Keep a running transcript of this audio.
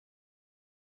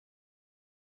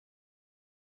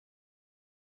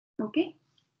Okay.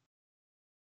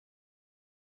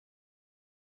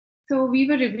 So we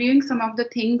were reviewing some of the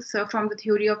things from the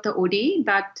theory of the ODE,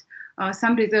 that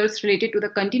some results related to the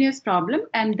continuous problem,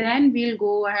 and then we'll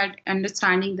go ahead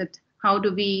understanding that how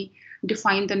do we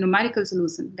define the numerical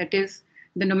solution, that is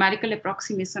the numerical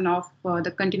approximation of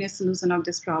the continuous solution of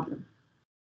this problem.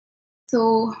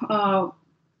 So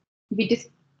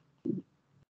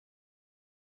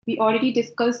we already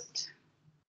discussed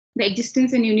the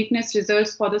existence and uniqueness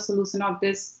results for the solution of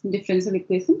this differential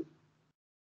equation.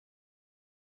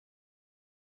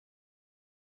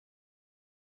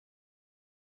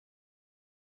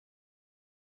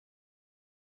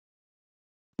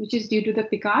 Which is due to the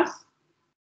Picards.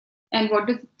 And what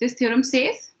does this theorem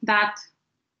says? That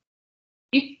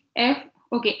if f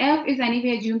is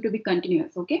anyway assumed to be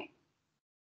continuous, okay?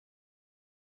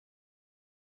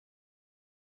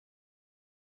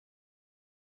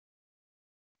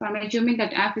 So I'm assuming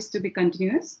that f is to be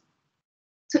continuous.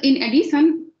 So in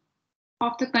addition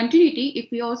of the continuity, if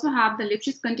we also have the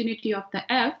Lipschitz continuity of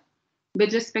the f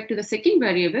with respect to the second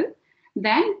variable,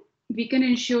 then we can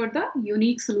ensure the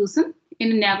unique solution in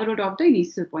the neighborhood of the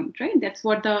initial point, right? That's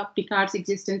what the Picard's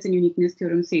existence and uniqueness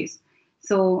theorem says.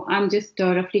 So I'm just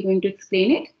roughly going to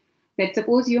explain it. That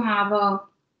suppose you have a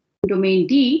domain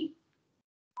D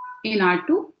in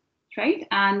R2, right?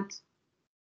 And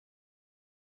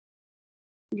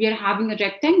we are having a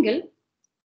rectangle.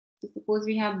 So suppose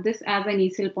we have this as an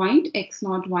initial point,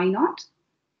 x0, y0,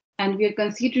 and we are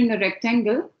considering a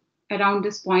rectangle around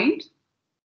this point.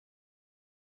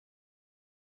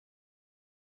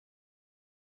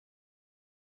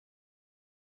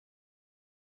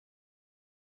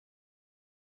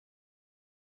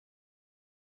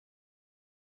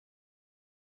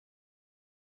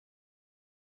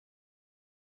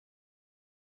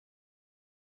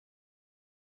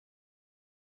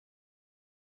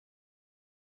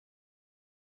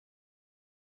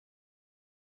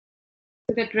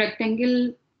 So that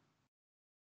rectangle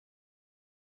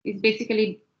is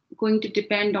basically going to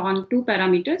depend on two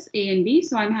parameters, a and b.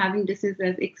 So I'm having this is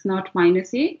as x0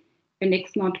 minus a and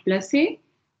x0 plus a.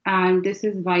 And this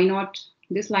is y0,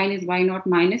 this line is y0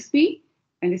 minus b,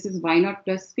 and this is y0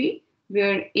 plus b,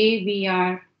 where a, b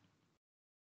are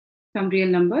some real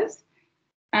numbers.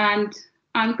 And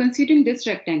I'm considering this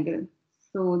rectangle.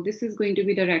 So this is going to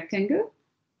be the rectangle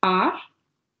R.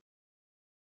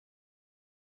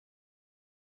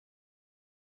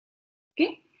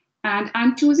 Okay. And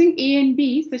I'm choosing A and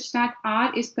B such that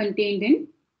R is contained in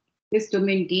this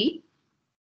domain D.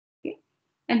 Okay.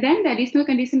 And then the additional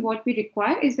condition what we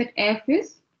require is that F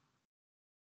is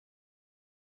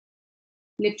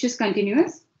Lipschitz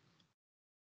continuous.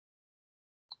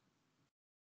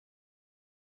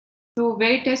 So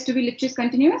where it has to be Lipschitz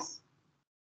continuous?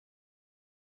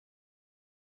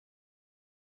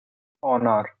 On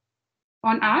R.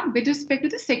 On R with respect to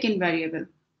the second variable.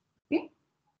 Okay.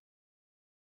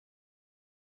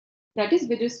 That is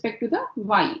with respect to the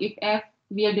y. If F,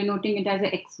 we are denoting it as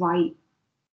a xy.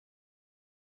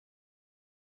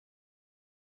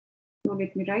 So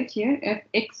let me write here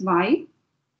fxy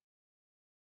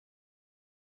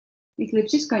is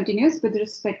Lipschitz continuous with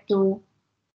respect to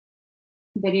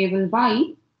variable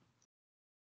y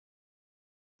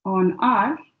on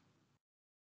R.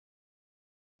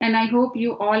 And I hope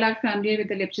you all are familiar with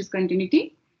the Lipschitz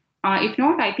continuity. If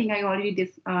not, I think I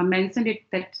already mentioned it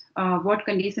that what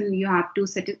condition you have to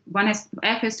set it,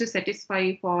 f has to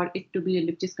satisfy for it to be a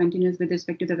Lipschitz continuous with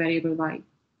respect to the variable y.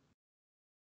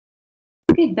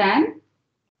 Okay, then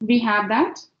we have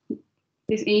that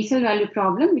this initial value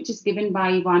problem, which is given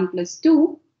by 1 plus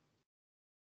 2.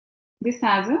 This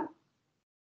has a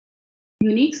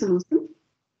unique solution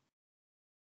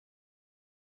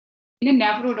in a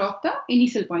neighborhood of the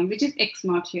initial point, which is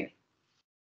x0 here.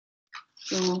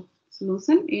 So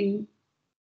solution in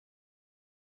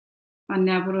a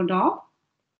neighborhood of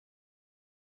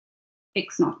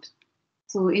x0.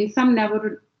 So in some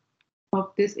neighborhood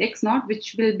of this x0,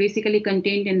 which will basically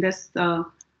contained in this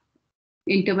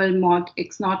interval mod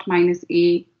x0 minus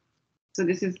a. So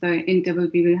this is the interval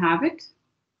we will have it.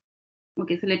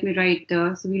 Okay, so let me write.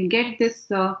 So we'll get this,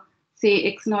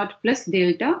 say x0 plus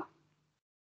delta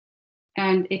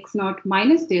and x0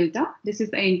 minus delta. This is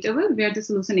the interval where the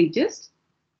solution exists.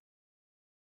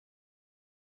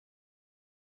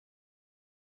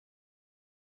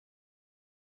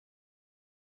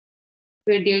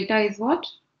 Where delta is what?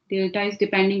 Delta is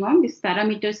depending on these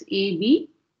parameters a, b,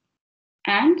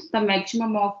 and the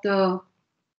maximum of the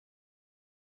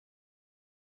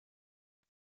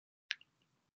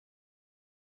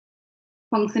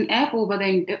function f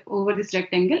over this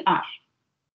rectangle R.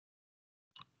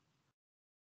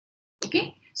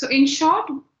 Okay, So in short,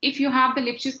 if you have the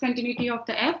Lipschitz continuity of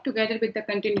the f together with the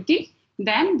continuity,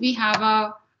 then we have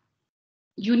a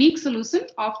unique solution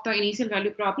of the initial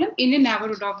value problem in the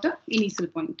neighborhood of the initial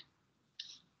point.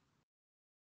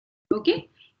 Okay,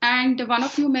 and one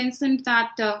of you mentioned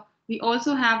that we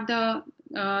also have the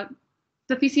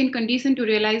sufficient condition to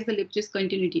realize the Lipschitz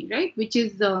continuity, right? Which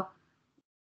is the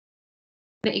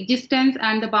existence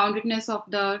and the boundedness of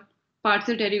the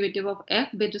partial derivative of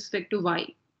f with respect to y.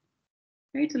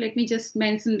 Right, so let me just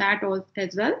mention that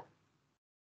as well.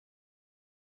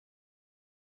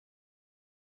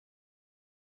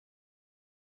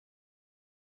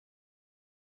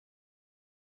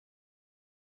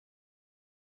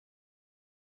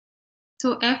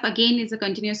 So f again is a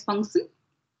continuous function.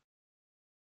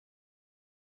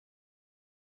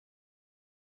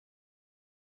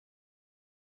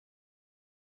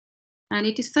 And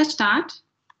it is such that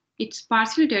its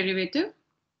partial derivative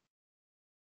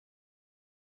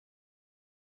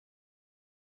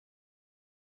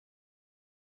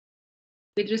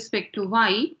with respect to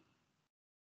y,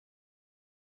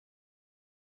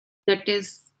 that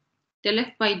is del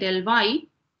f by del y,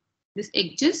 this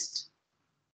exists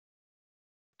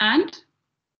and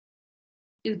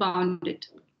is bounded.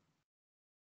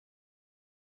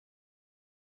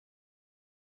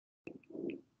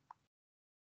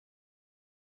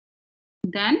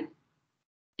 Then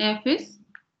f is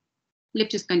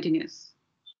Lipschitz continuous.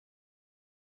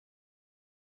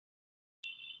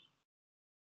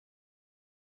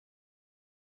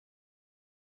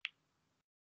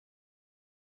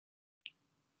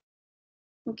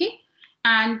 Okay,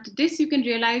 and this you can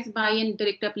realize by a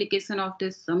direct application of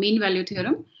this mean value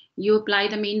theorem. You apply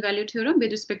the mean value theorem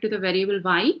with respect to the variable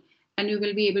y, and you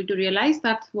will be able to realize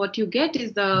that what you get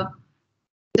is the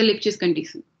Lipschitz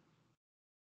condition.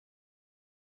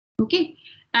 Okay,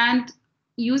 and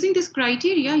using this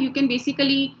criteria, you can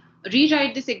basically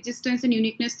rewrite this existence and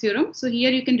uniqueness theorem. So here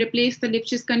you can replace the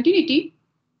Lipschitz continuity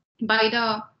by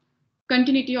the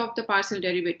continuity of the partial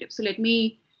derivative. So let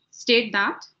me state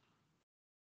that.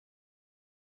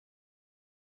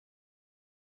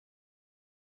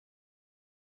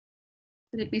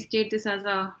 So let me state this as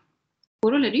a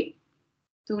corollary.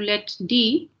 So let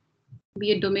D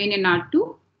be a domain in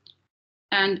R2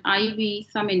 and I be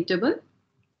some interval.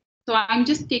 So I'm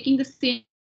just taking the same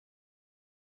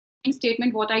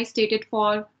statement what I stated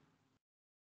for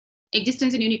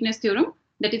existence and uniqueness theorem,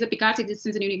 that is a Picard's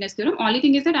existence and uniqueness theorem. Only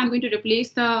thing is that I'm going to replace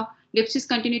the Lipschitz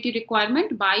continuity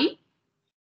requirement by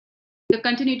the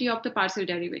continuity of the partial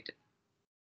derivative.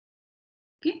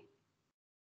 Okay.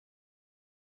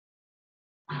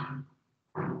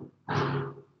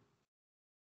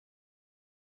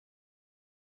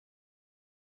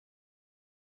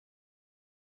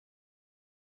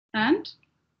 And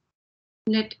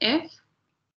let f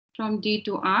from D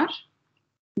to R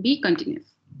be continuous.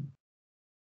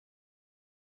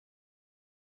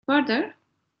 Further,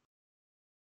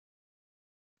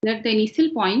 let the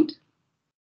initial point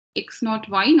x naught,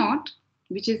 y naught,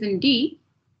 which is in D,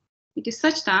 it is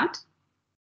such that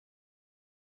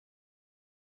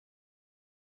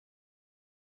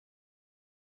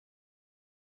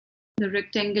the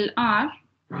rectangle R,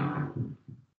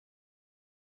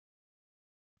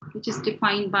 which is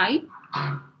defined by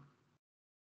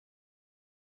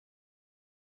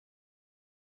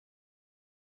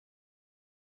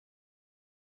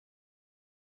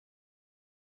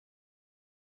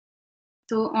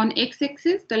so on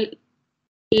x-axis, the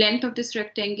length of this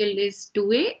rectangle is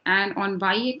 2a, and on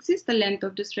y-axis, the length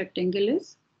of this rectangle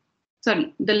is,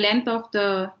 sorry, the length of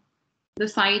the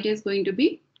side is going to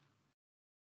be,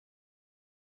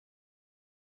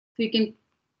 so you can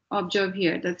observe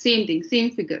here the same thing,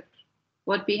 same figure,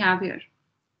 what we have here.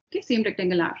 Okay, same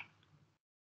rectangle R.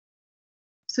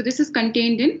 So this is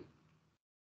contained in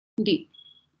D.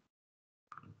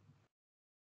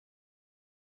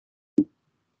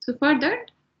 So further,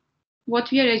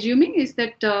 what we are assuming is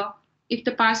that if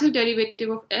the partial derivative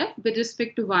of f with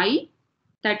respect to y,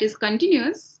 that is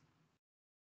continuous,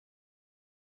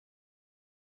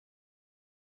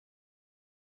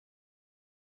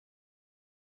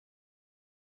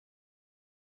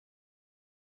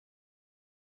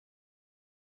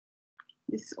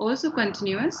 this is also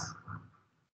continuous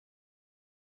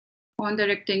on the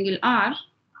rectangle R,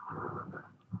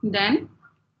 then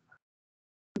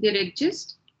there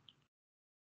exists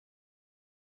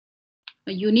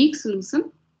a unique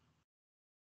solution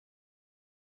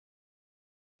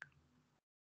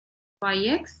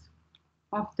yx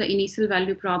of the initial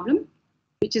value problem,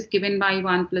 which is given by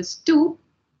 1 plus 2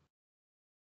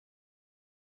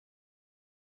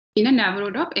 in a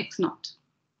neighborhood of x naught.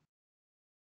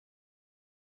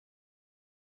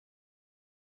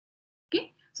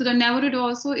 So the neighborhood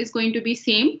also is going to be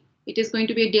same. It is going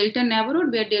to be a delta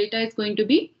neighborhood where delta is going to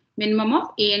be minimum of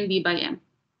a and b by m.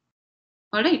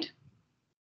 All right.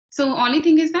 So only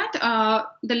thing is that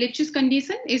the Lipschitz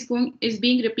condition is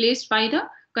being replaced by the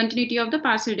continuity of the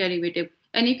partial derivative,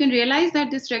 and you can realize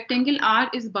that this rectangle R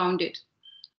is bounded.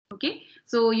 Okay,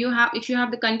 so if you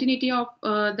have the continuity of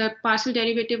the partial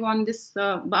derivative on this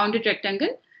bounded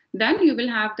rectangle, then you will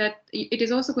have that it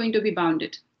is also going to be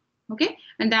bounded. Okay,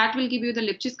 and that will give you the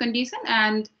Lipschitz condition,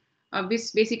 and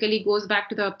this basically goes back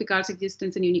to the Picard's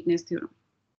existence and uniqueness theorem.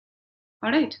 All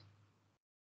right.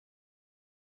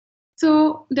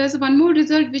 So there's one more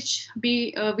result which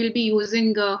we will be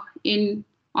using in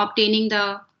obtaining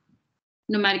the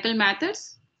numerical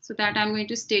methods. So that I'm going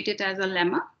to state it as a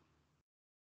lemma.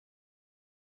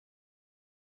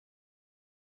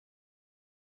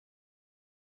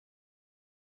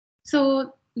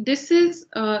 So this is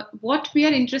what we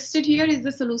are interested here is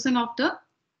the solution of the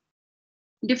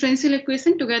differential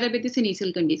equation together with this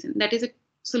initial condition. That is a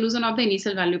solution of the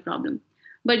initial value problem.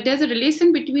 But there's a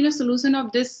relation between a solution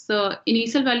of this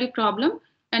initial value problem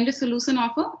and the solution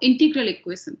of an integral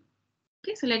equation.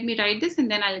 Okay, so let me write this and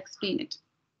then I'll explain it.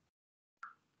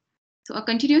 So a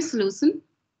continuous solution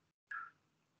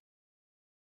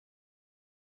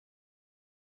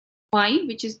y,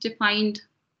 which is defined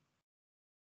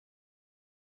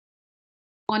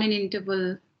on an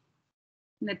interval,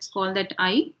 let's call that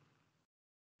I,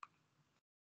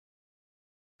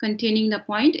 containing the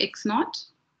point x naught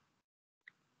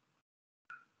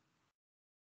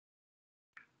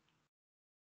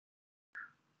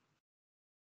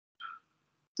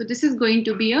So this is going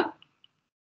to be a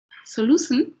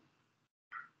solution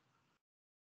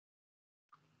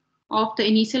of the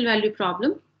initial value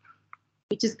problem,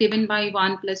 which is given by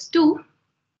 1 plus 2,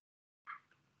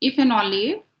 if and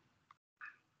only if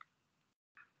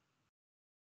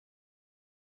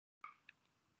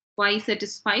y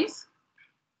satisfies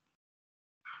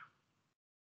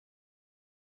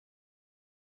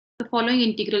the following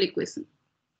integral equation.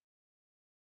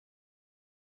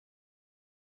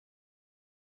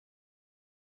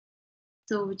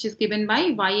 So which is given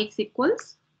by yx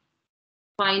equals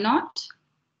y naught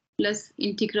plus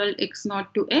integral x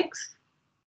naught to x,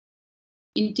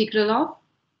 integral of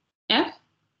f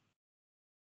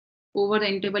over the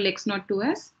interval x naught to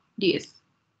s ds.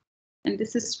 And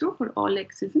this is true for all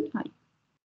x's in I.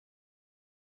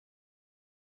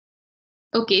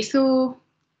 Okay, so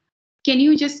can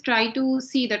you just try to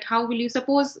see that how will you,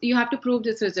 suppose you have to prove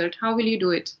this result, how will you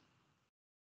do it?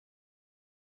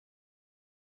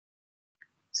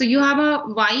 So you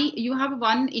have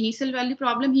one initial value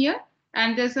problem here,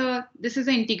 and this is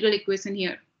an integral equation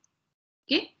here.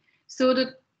 Okay, so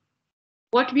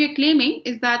what we are claiming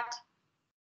is that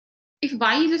if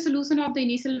y is a solution of the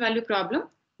initial value problem,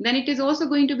 then it is also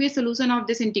going to be a solution of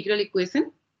this integral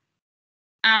equation.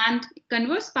 And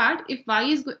converse part, if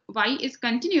y is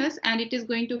continuous and it is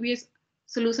going to be a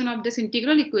solution of this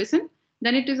integral equation,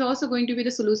 then it is also going to be the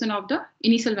solution of the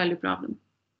initial value problem.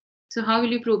 So how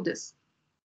will you prove this?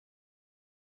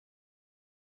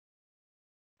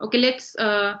 Okay,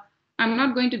 I'm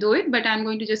not going to do it, but I'm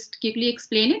going to just quickly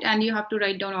explain it, and you have to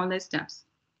write down all the steps.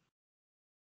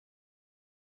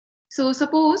 So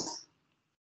suppose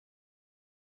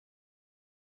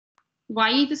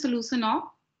y is the solution of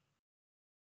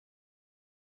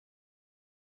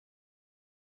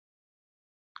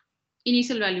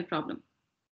initial value problem.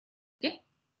 Okay.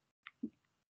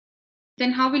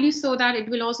 Then how will you show that it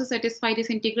will also satisfy this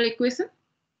integral equation?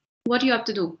 What you have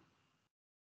to do?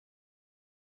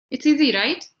 It's easy,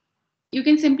 right? You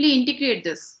can simply integrate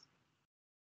this.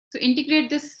 So integrate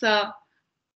this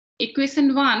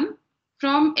equation 1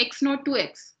 from x naught to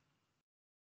x.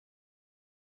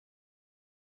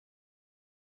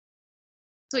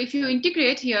 So if you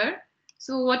integrate here,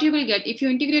 so what you will get, if you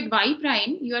integrate y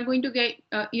prime, you are going to get,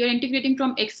 you're integrating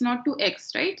from x naught to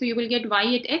x, right? So you will get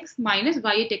y at x minus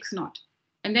y at x naught.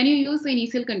 And then you use the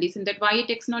initial condition that y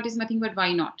at x naught is nothing but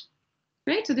y naught,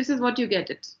 right? So this is what you get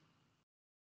it.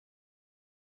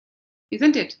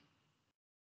 Isn't it?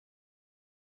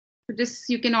 So this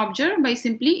you can observe by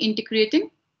simply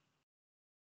integrating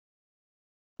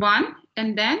 1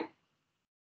 and then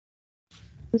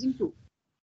using 2.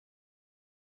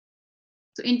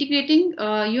 So integrating,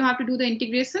 you have to do the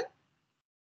integration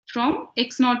from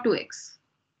x naught to x.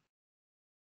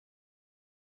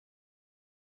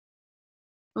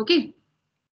 Okay.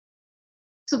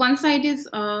 So one side is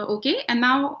okay. And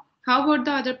now how about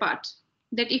the other part?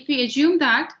 That if we assume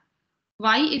that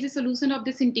y is a solution of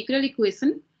this integral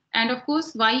equation, and of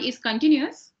course y is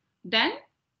continuous, then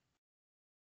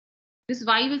this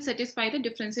y will satisfy the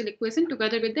differential equation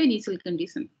together with the initial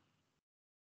condition.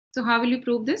 So how will you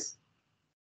prove this?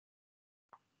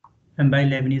 And by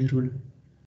Leibniz rule.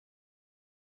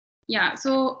 Yeah,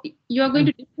 so you are going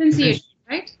to differentiate,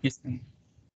 right? Yes, ma'am.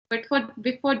 But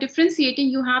before differentiating,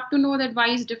 you have to know that y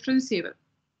is differentiable.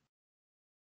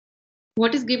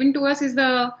 What is given to us is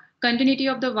the continuity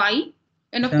of the y,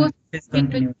 and of course, It's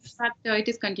continuous. it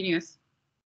is continuous.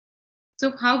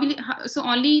 So so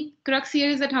only crux here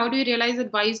is that how do you realize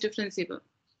that y is differentiable?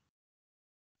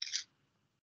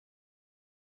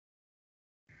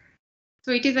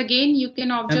 So it is again, you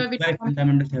can observe it by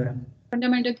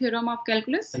fundamental theorem of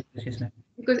calculus. Yes, ma'am.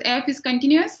 Because f is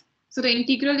continuous, so the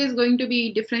integral is going to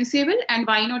be differentiable, and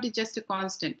y naught is just a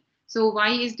constant. So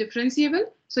y is differentiable,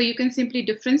 so you can simply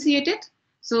differentiate it.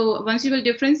 So once you will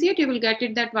differentiate, you will get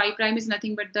it that y prime is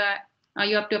nothing but the,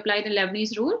 you have to apply the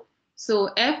Leibniz rule. So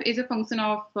f is a function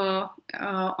of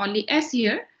only s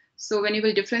here. So when you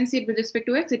will differentiate with respect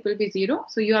to x, it will be 0.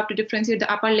 So you have to differentiate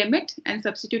the upper limit and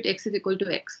substitute x is equal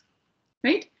to x,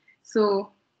 right?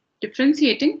 So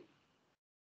differentiating.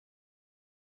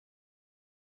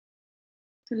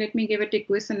 So let me give it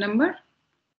equation number.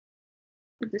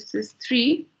 This is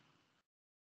 3.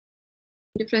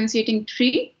 Differentiating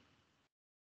 3,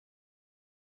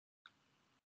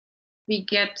 we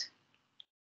get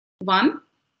 1,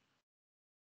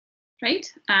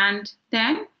 right? And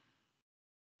then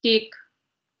take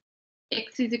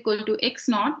x is equal to x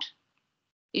naught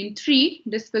in 3.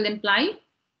 This will imply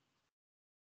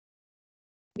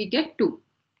we get 2,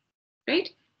 right?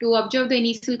 To observe the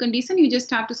initial condition, you just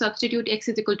have to substitute x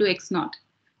is equal to x naught.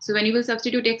 So when you will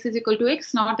substitute x is equal to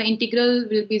x naught, the integral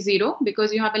will be 0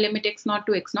 because you have a limit x naught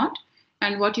to x naught.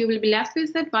 And what you will be left with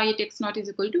is that y at x naught is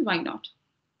equal to y naught.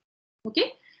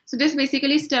 Okay, so this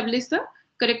basically establishes the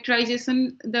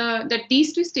characterization that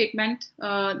these two statements,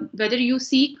 whether you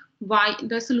seek y,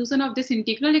 the solution of this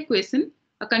integral equation,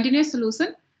 a continuous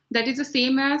solution, that is the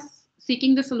same as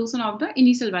seeking the solution of the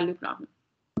initial value problem.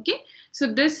 Okay, so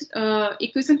this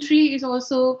equation 3 is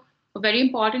also very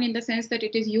important in the sense that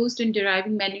it is used in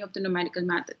deriving many of the numerical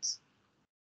methods.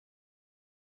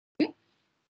 Okay,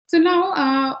 so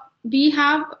now we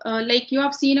have, like you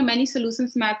have seen a many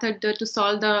solutions method to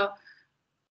solve the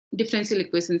differential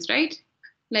equations, right?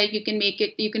 Like you can make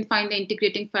it, you can find the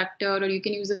integrating factor, or you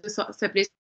can use a separation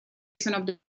of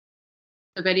the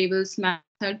variables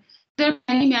method. There are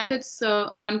many methods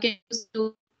one can use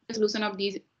to the solution of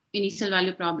these initial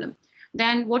value problem.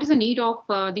 Then what is the need of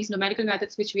these numerical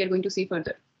methods, which we are going to see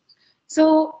further?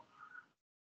 So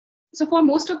for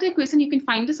most of the equation, you can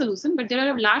find the solution, but there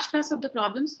are a large class of the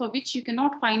problems for which you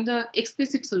cannot find the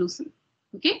explicit solution.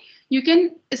 Okay, you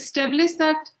can establish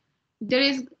that there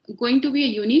is going to be a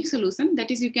unique solution.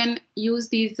 That is, you can use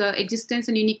these existence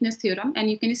and uniqueness theorem, and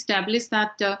you can establish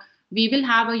that we will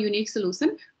have a unique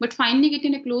solution, but finding it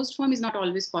in a closed form is not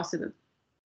always possible.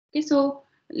 Okay, so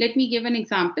let me give an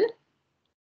example.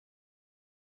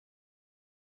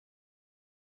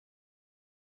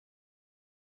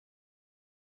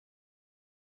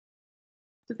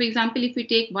 So for example, if we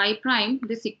take y prime,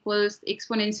 this equals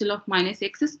exponential of minus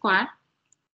x square,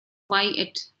 y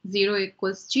at 0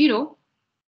 equals 0.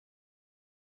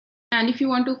 And if you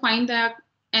want to find the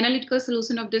analytical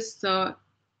solution of this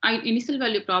initial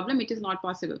value problem, it is not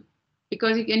possible,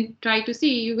 because you can try to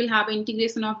see, you will have an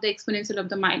integration of the exponential of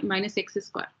the minus x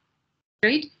square,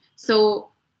 right?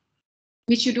 So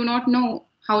which you do not know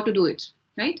how to do it,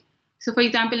 right? So for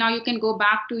example, now you can go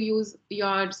back to use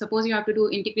your, suppose you have to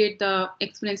integrate the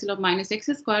exponential of minus x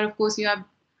square. Of course, you have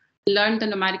learned the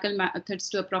numerical methods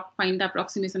to find the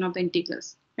approximation of the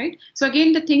integrals, right? So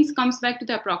again, the things comes back to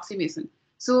the approximation.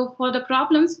 So for the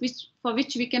problems for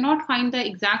which we cannot find the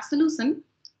exact solution,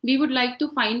 we would like to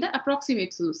find the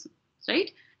approximate solution,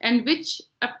 right? And which,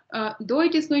 though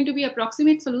it is going to be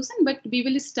approximate solution, but we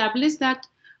will establish that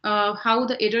how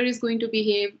the error is going to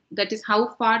behave, that is how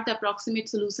far the approximate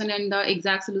solution and the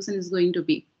exact solution is going to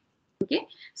be. Okay,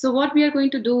 so what we are going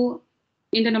to do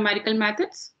in the numerical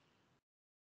methods.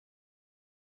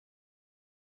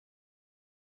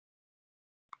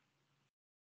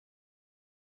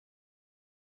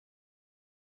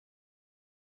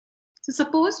 So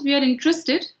suppose we are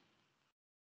interested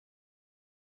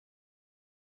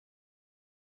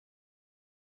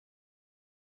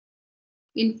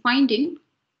in finding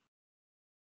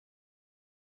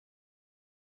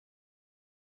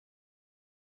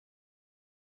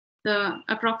the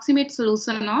approximate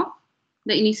solution of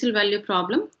the initial value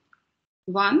problem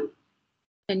 1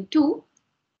 and 2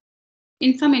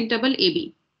 in some interval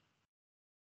AB.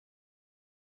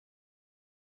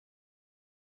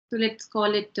 So let's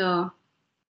call it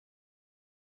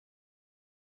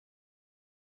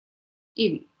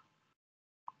AB.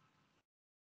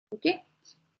 Okay.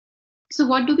 So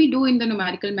what do we do in the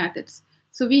numerical methods?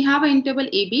 So we have an interval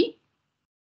AB.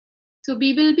 So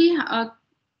we will be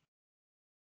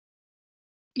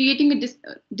creating a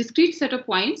discrete set of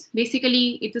points.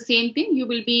 Basically, it's the same thing. You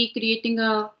will be creating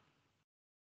a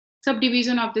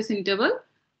subdivision of this interval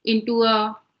into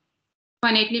a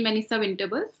finitely many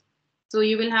subintervals. So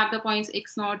you will have the points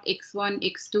x0, x1,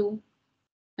 x2,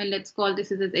 and let's call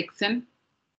this as xn,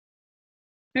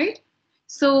 right?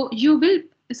 So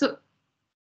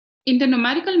in the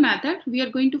numerical method, we are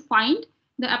going to find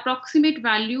the approximate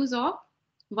values of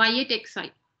y at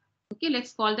xi. Okay,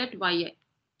 let's call that yi.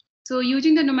 So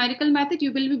using the numerical method,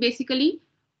 you will be basically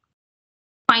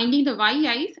finding the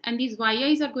yi's, and these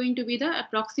yi's are going to be the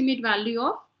approximate value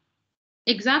of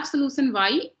exact solution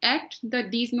y at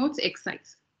these nodes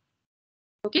xi's.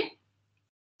 Okay,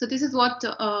 so this is what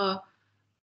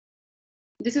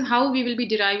this is how we will be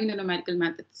deriving the numerical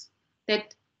methods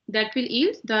that will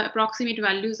yield the approximate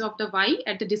values of the y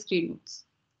at the discrete nodes.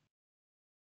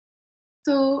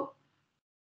 So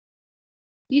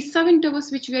these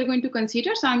subintervals which we are going to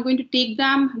consider, so I'm going to take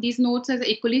these nodes as an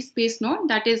equally spaced node.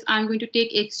 That is, I'm going to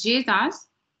take xj's as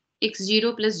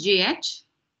x0 plus jh.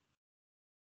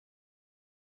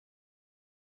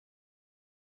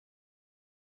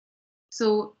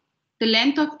 So the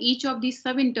length of each of these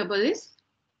subinterval is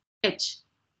h.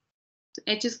 So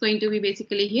h is going to be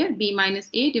basically here b minus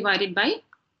a divided by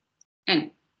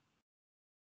n.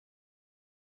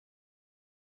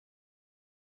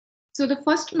 So the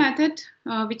first method,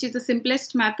 which is the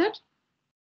simplest method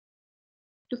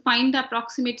to find the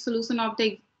approximate solution of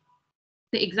the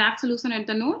exact solution at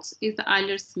the nodes, is the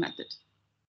Euler's method.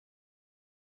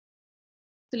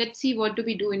 So let's see what do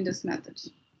we do in this method.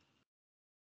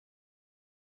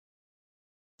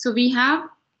 So we have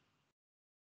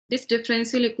this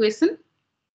differential equation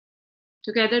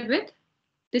together with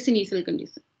this initial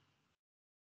condition.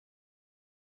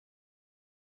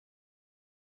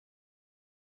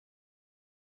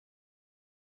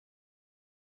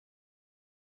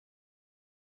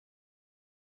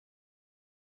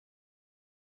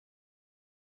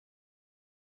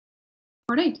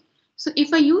 All right. So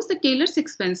if I use the Taylor's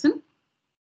expansion,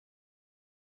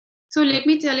 so let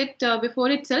me tell it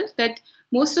before itself that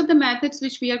most of the methods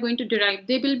which we are going to derive,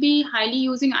 they will be highly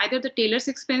using either the Taylor's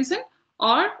expansion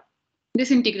or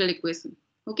this integral equation.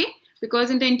 Okay,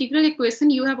 because in the integral equation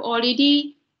you have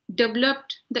already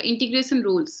developed the integration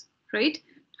rules, right?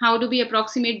 How do we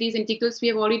approximate these integrals? We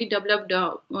have already developed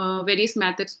various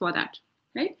methods for that,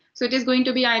 right? So it is going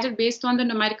to be either based on the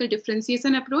numerical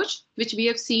differentiation approach, which we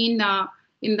have seen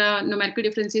in the numerical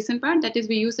differentiation part, that is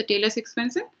we use the Taylor's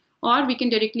expansion, or we can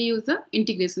directly use the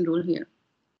integration rule here.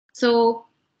 So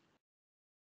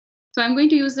I'm going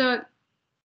to use the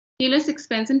Taylor's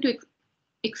expansion to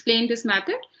explain this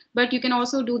method, but you can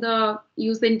also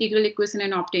use the integral equation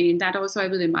and obtain it. That also I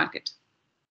will remark it.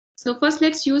 So first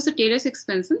let's use the Taylor's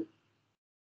expansion.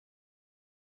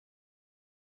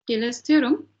 Taylor's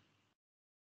theorem.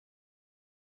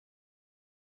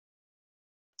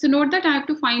 So note that I have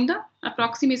to find the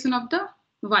approximation of the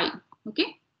y.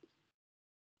 Okay.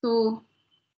 So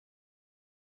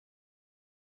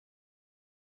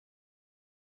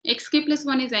xk plus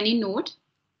 1 is any node.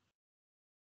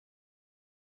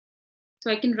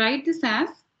 So I can write this as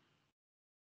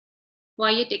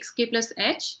y at xk plus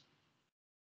h.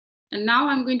 And now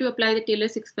I'm going to apply the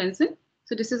Taylor's expansion.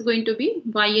 So this is going to be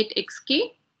y at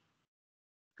xk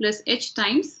plus h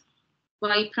times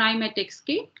y prime at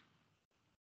xk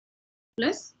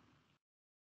plus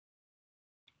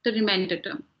the remainder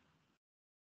term.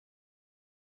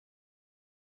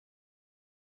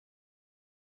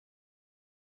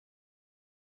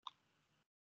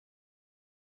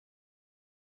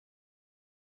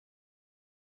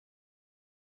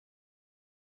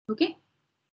 Okay.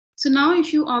 So now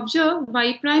if you observe,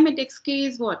 y prime at xk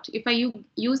is what? If I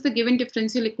use the given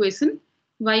differential equation,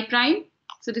 y prime,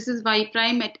 so this is y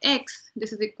prime at x,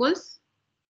 this is equals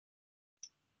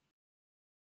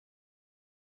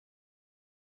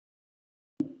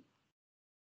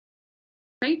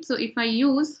right. So if I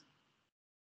use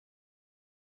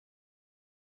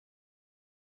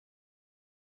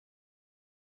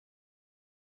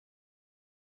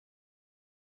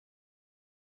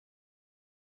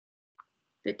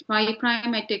that y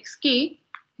prime at xk,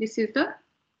 this is the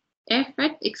f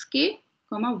at xk,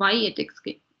 comma y at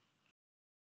xk.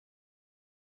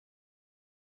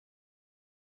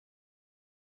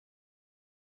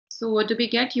 So what do we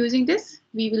get using this?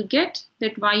 We will get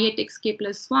that y at xk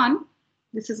plus 1,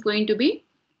 this is going to be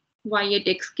y at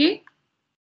xk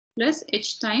plus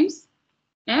h times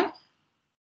f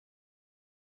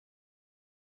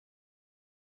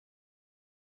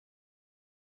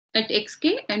at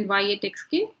xk and y at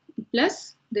xk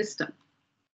plus this term.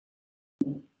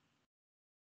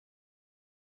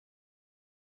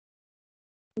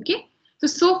 Okay,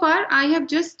 so far I have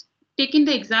just taken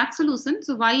the exact solution.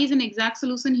 So y is an exact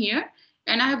solution here,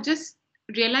 and I have just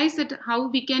realized that how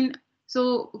we can,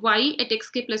 so y at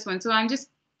xk plus 1. So I'm just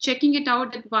checking it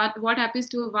out that what happens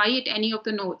to y at any of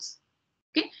the nodes.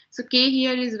 Okay, so k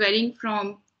here is varying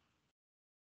from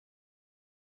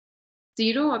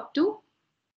 0 up to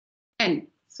n.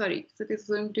 Sorry, so this is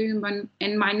going to be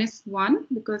n minus 1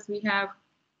 because we have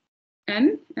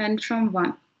n and from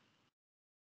 1.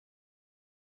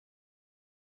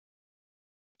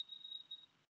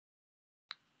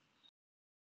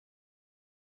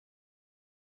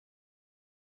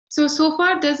 So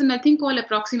far, there's nothing called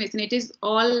approximation. It is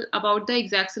all about the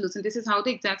exact solution. This is how the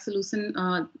exact solution,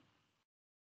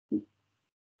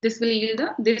 this will yield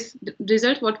this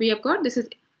result, what we have got. This is,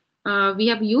 we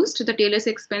have used the Taylor's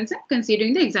expansion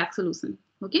considering the exact solution.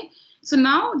 Okay. So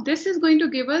now this is going to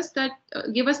give us that,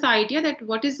 give us the idea that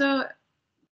what is the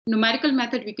numerical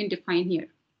method we can define here.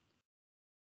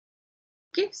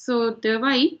 Okay. So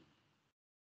thereby,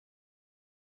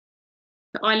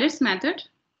 the Euler's method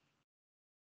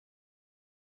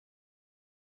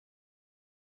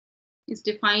is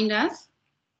defined as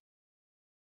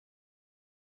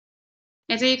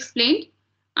I explained,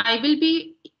 I will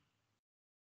be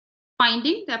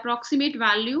finding the approximate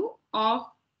value of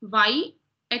y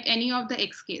at any of the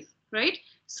xk's, right?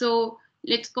 So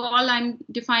let's call, I'm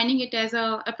defining it as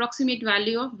a approximate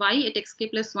value of y at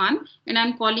xk plus 1, and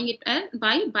I'm calling it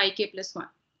by k plus 1.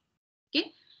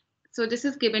 Okay, so this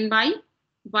is given by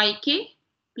yk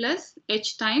plus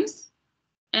h times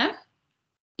f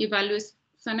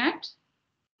evaluation at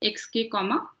xk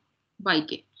comma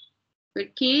yk, where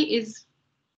k is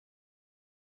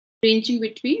ranging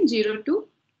between 0 to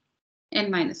n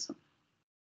minus 1.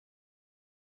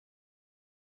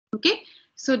 Okay,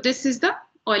 so this is the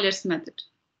Euler's method.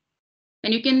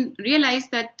 And you can realize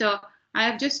that I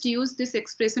have just used this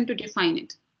expression to define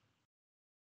it.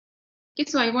 Okay,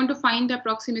 so I want to find the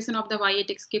approximation of the y at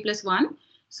xk plus 1.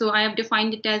 So I have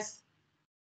defined it as,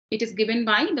 it is given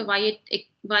by the y at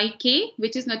yk,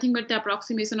 which is nothing but the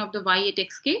approximation of the y at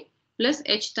xk plus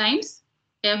h times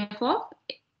f of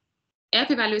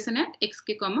f evaluation at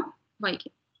xk comma yk.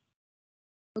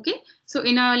 Okay, so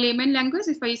in a layman language,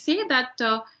 if I say that,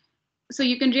 so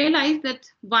you can realize that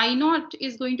y naught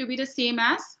is going to be the same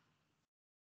as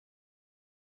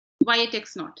y at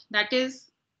x naught. That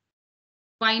is,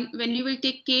 y, when you will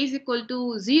take k is equal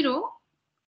to 0,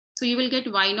 so you will get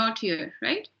y naught here,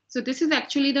 right? So this is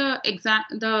actually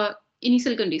the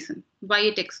initial condition, y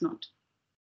at x naught.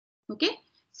 Okay,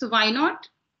 so y naught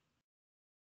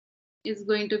is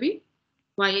going to be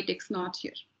y at x naught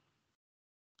here.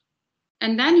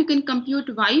 And then you can compute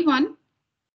y1.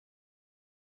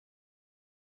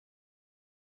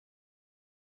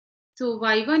 So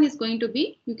y1 is going to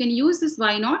be, you can use this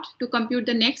y naught to compute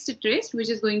the next trace, which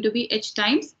is going to be h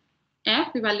times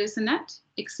f evaluation at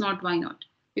x naught y naught,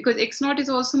 because x naught is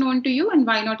also known to you and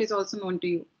y naught is also known to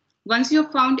you. Once you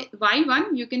have found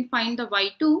y1, you can find the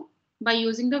y2 by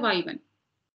using the y1.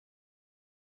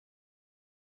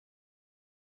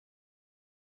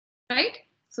 Right?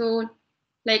 So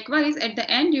likewise, at the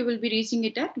end, you will be reaching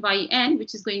it at yn,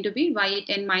 which is going to be y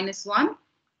at n minus 1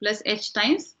 plus h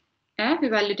times f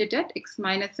evaluated at x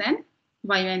minus n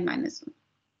yn minus 1.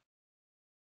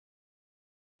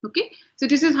 Okay, so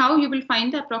this is how you will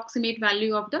find the approximate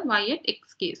value of the y at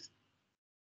x case.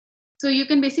 So you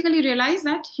can basically realize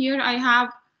that here I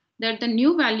have that the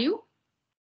new value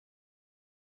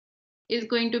is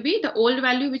going to be the old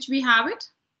value which we have it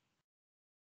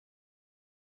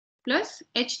plus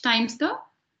h times the,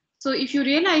 so if you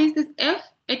realize this f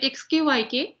at xk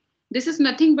yk, this is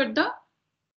nothing but the,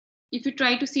 if you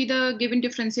try to see the given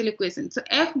differential equation. So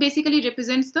f basically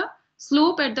represents the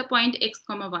slope at the point x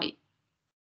comma y,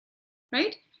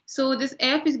 right? So this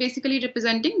f is basically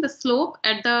representing the slope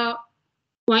at the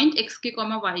point xk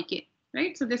comma yk,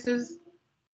 right? So this is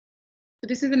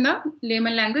in the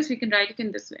layman language, we can write it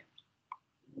in this way.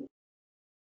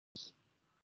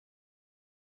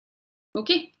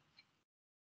 Okay.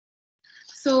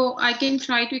 So I can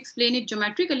try to explain it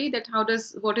geometrically, that how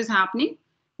does, what is happening.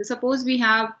 So suppose we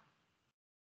have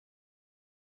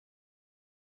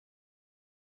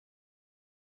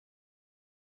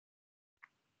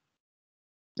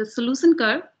the solution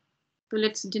curve. So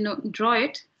let's draw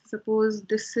it. Suppose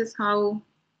this is how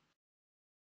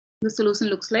the solution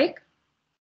looks like.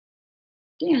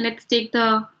 Okay, and let's take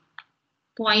the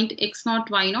point x naught,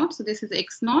 y naught. So this is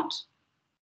x naught.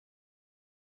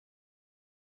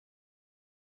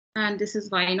 And this is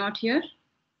y naught here.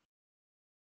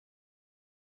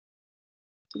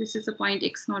 So this is the point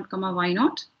x0, comma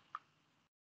y0.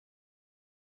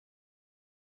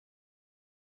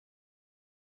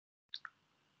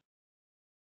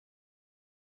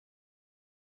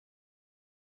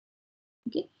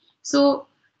 Okay, so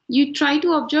you try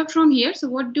to observe from here. So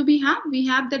what do we have? We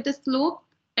have that the slope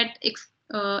at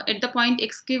at the point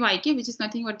xk yk, which is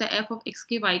nothing but the f of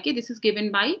xk yk. This is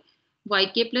given by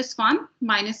yk plus 1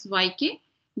 minus yk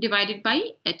divided by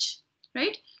h,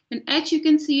 right? And h you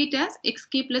can see it as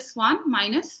xk plus 1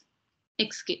 minus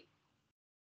xk,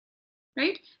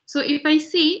 right? So if I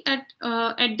see at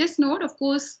this node, of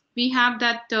course, we have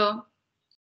that the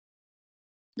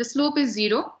slope is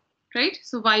 0, right?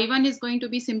 So y1 is going to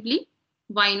be simply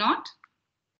y0.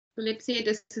 So let's say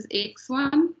this is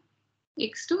x1,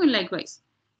 x2, and likewise.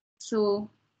 So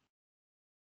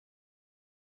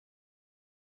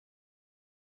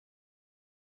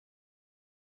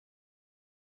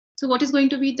what is going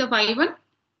to be the y1?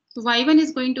 So y1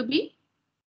 is going to be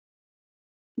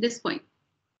this point.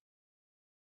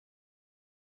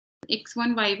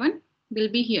 x1, y1 will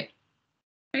be here,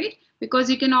 right?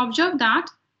 Because you can observe that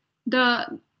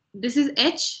this is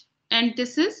h and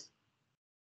this is,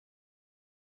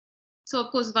 so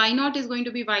of course y0 is going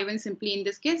to be y1 simply in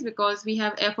this case, because we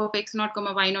have f of x0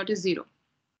 comma y0 is 0.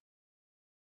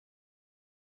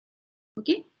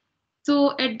 Okay,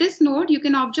 so at this node you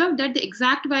can observe that the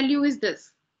exact value is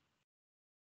this.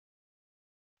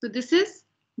 So this is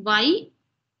y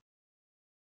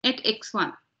at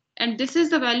x1, and this is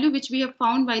the value which we have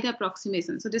found by the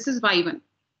approximation. So this is y1,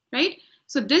 right?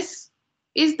 So this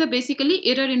is the basically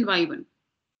error in y1,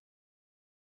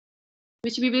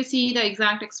 which we will see the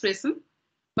exact expression,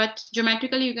 but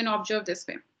geometrically you can observe this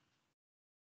way.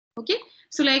 Okay,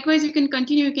 so likewise you can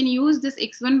continue, you can use this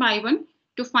x1 y1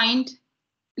 to find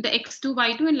the x2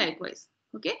 y2 and likewise.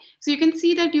 Okay, so you can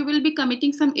see that you will be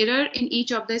committing some error in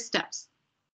each of the steps.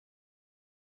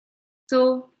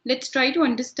 So let's try to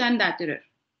understand that error.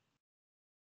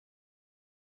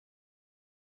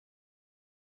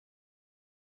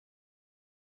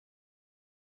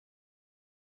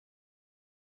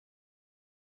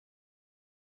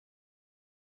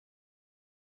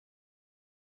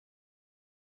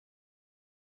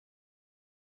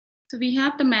 So we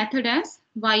have the method as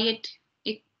y at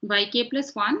yk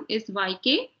plus 1 is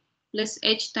yk plus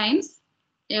h times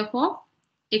f of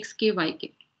xk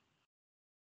yk.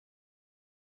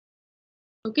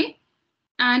 Okay,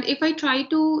 and if I try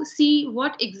to see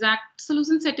what exact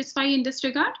solution satisfy in this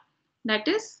regard, that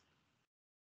is,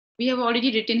 we have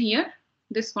already written here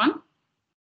this one.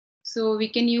 So we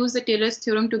can use the Taylor's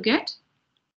theorem to get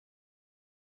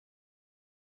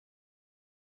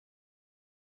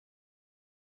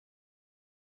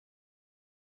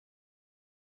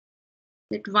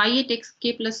that y at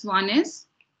xk plus 1 is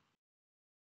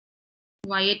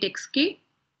y at xk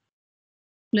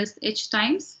plus h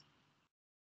times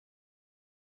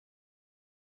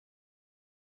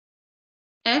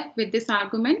f with this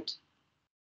argument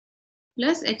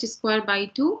plus h square by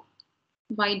 2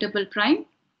 y double prime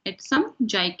at some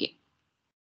jk.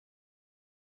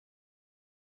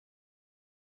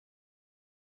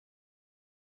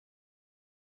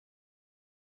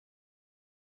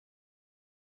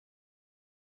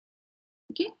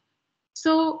 Okay,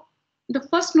 so the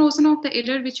first notion of the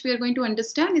error which we are going to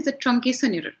understand is a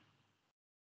truncation error.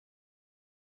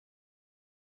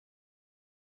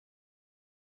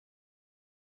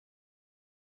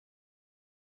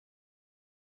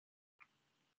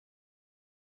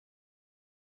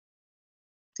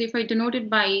 So if I denote it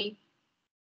by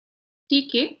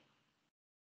tk,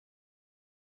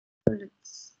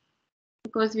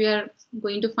 because we are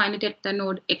going to find it at the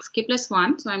node xk plus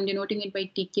 1, so I'm denoting it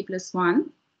by tk plus 1.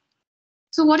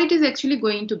 So what it is actually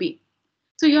going to be?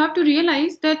 So you have to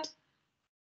realize that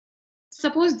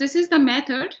suppose this is the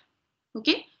method,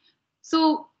 okay?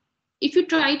 So if you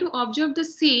try to observe the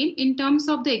same in terms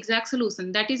of the exact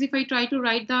solution, that is if I try to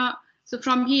write the, so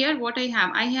from here what I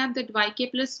have that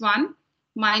yk plus 1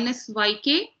 minus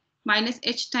yk minus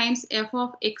h times f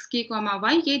of xk comma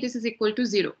yk, this is equal to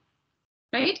 0,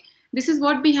 right? This is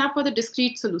what we have for the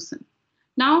discrete solution.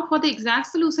 Now for the exact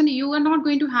solution, you are not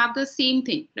going to have the same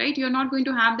thing, right? You're not going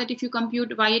to have that if you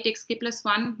compute y at xk plus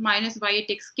 1 minus y at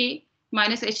xk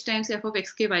minus h times f of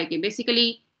xk yk,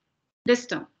 basically this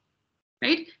term,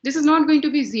 right? This is not going to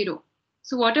be 0.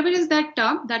 So whatever is that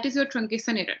term, that is your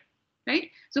truncation error, right?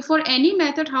 So for any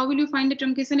method, how will you find the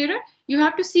truncation error? You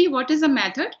have to see what is the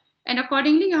method, and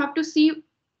accordingly you have to see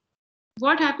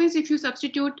what happens if you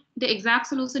substitute the exact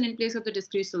solution in place of the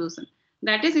discrete solution.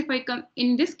 That is, if I come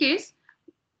in this case,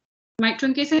 my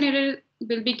truncation error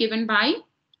will be given by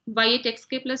y at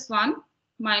xk plus 1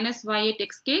 minus y at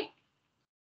xk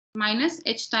minus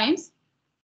h times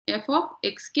f of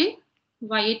xk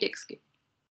y8 xk.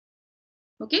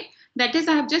 Okay, that is,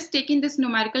 I have just taken this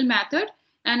numerical method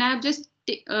and I have just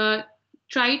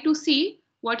tried to see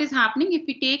what is happening if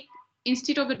we take,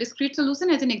 instead of a discrete solution,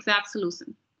 as an exact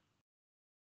solution.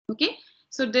 Okay,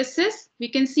 so this is, we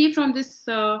can see from this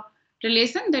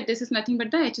relation that this is nothing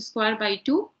but the h square by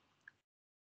 2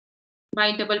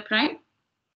 by double prime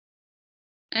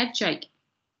h I k.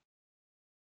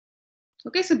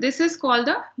 Okay, so this is called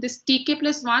this tk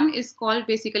plus 1 is called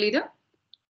basically the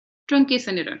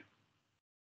truncation error.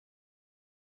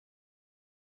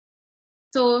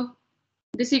 So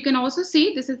this you can also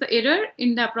see, this is the error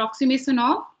in the approximation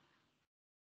of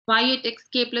y8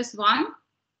 xk plus 1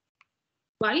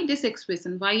 by this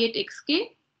expression y8 xk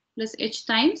plus h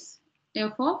times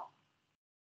f of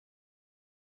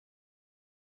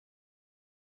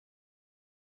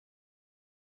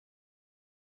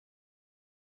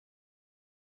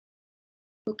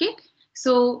okay.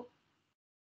 So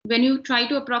when you try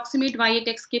to approximate y8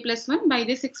 xk plus 1 by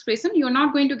this expression, you're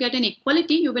not going to get an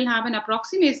equality, you will have an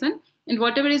approximation, and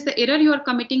whatever is the error you are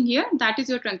committing here, that is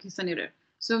your truncation error.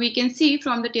 So we can see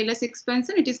from the Taylor's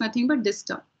expansion, it is nothing but this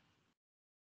term.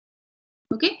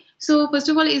 Okay, so first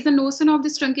of all, is the notion of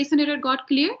this truncation error got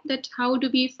clear, that how do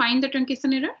we find the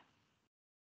truncation error?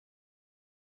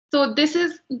 So this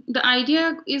is, the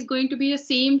idea is going to be the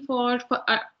same for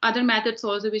other methods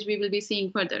also, which we will be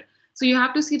seeing further. So you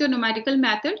have to see the numerical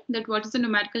method, that what is the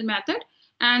numerical method.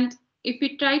 And if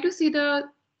we try to see the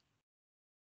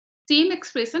same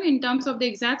expression in terms of the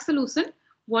exact solution,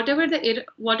 whatever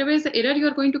is the error you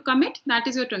are going to commit, that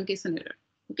is your truncation error.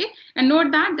 Okay, and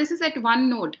note that this is at one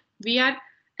node. We are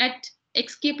at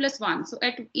xk plus 1. So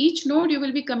at each node, you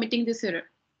will be committing this error.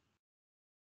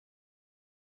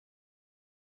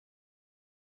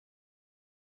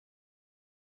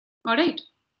 All right.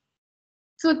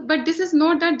 So, but this is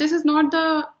not that, this is not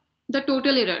the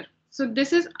total error. So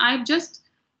this is, I've just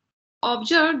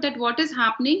observed that what is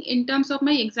happening in terms of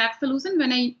my exact solution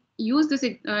when I use this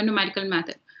numerical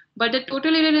method. But the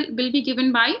total error will be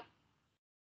given by,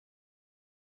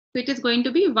 so it is going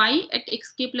to be y at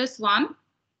xk plus 1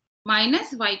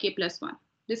 minus yk plus 1.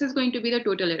 This is going to be the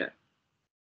total error.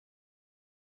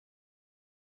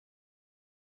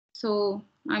 So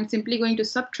I'm simply going to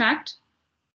subtract.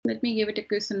 Let me give it a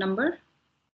question number.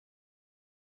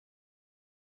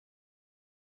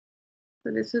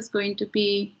 So this is going to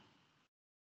be,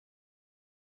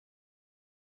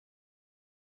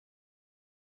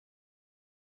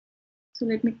 so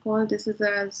let me call this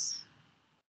as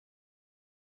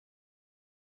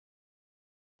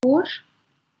 4.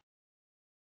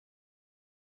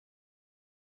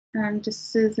 And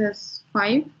this is as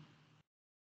 5.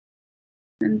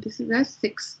 And this is as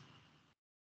 6.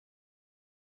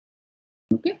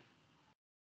 Okay.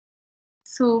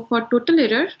 So for total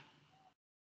error,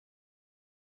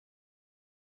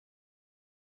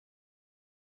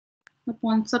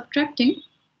 upon subtracting,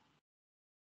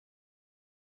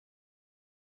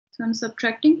 so I'm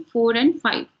subtracting 4 and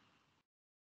 5.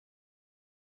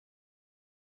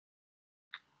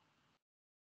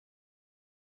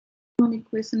 On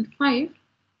equation 5,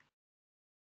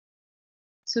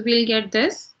 so we'll get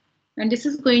this, and this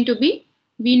is going to be,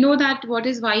 we know that what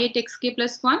is y at xk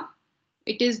plus 1,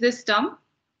 it is this term.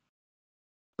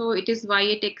 So it is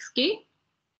y at xk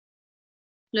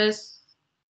plus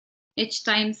h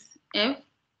times f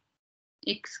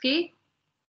xk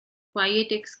y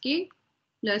at xk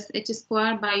plus h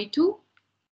square by 2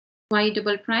 y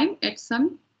double prime at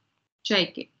some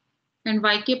jk, and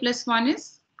yk plus 1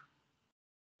 is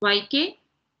yk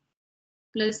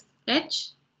plus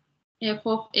h f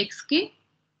of xk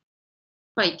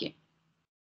yk.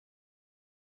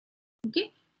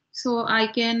 Okay, so I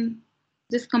can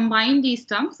just combine these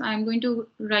terms. I'm going to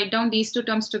write down these two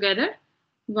terms together,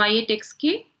 y at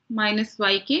xk minus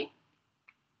yk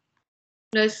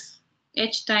plus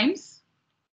h times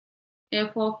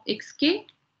f of xk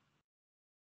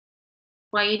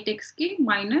y at xk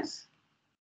minus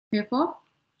f of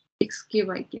xk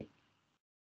yk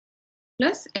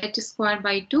plus h square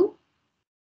by 2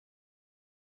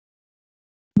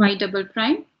 y double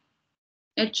prime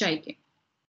h ik.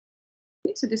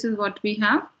 Okay, so this is what we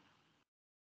have,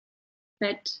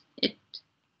 that it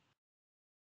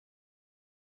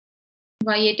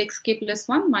y at xk plus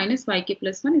 1 minus yk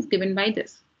plus 1 is given by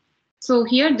this. So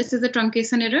here this is the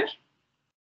truncation error,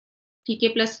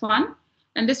 tk plus 1,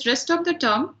 and this rest of the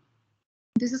term,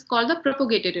 this is called the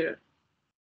propagated error.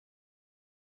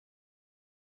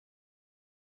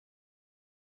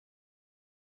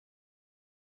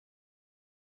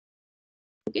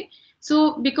 Okay,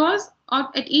 so because of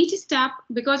at each step,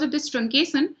 because of this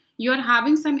truncation, you are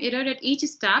having some error at each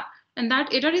step, and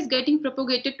that error is getting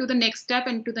propagated to the next step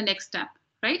and to the next step,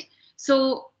 right?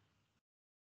 So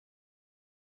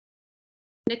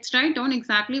let's write down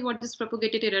exactly what this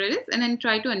propagated error is and then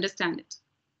try to understand it.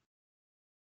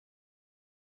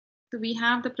 So we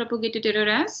have the propagated error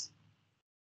as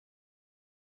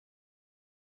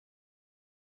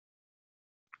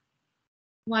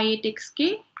y at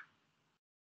xk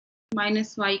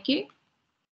minus yk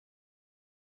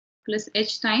plus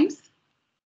h times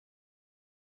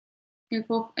f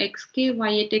of xk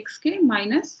y at xk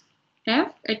minus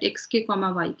f at xk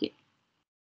comma yk.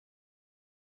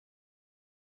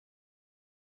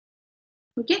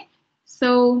 Okay,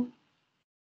 so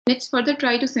let's further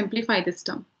try to simplify this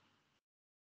term.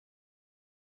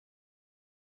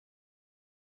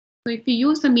 So if we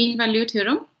use the mean value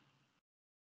theorem,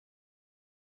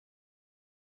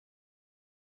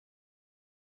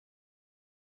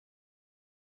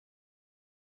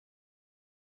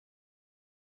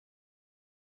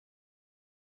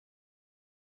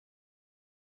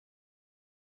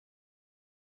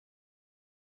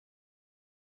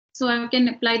 so I can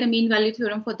apply the mean value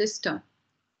theorem for this term,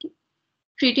 okay,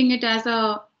 treating it as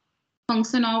a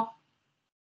function of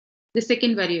the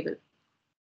second variable.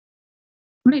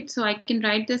 Right, so I can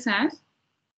write this as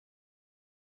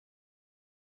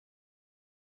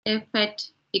f at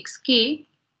xk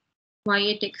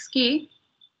y at xk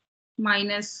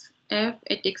minus f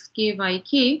at xk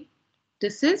yk.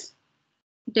 This is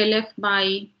del f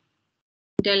by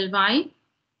del y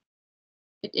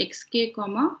at xk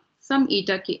comma some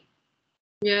eta k,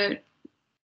 where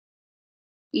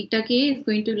eta k is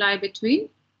going to lie between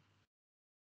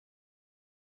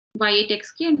y at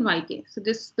xk and yk. So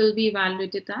this will be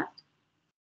evaluated as,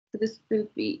 so this will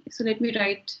be, so let me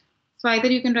write, so either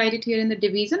you can write it here in the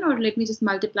division or let me just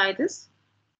multiply this.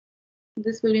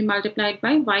 This will be multiplied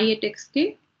by y at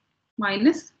xk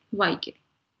minus yk.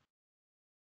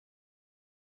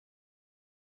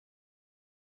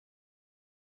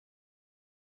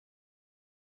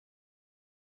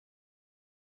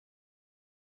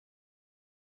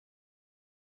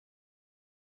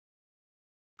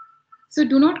 So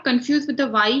do not confuse with the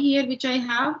y here, which I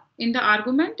have in the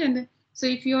argument. And so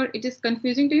if it is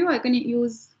confusing to you, I can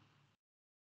use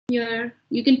here,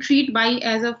 you can treat y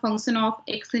as a function of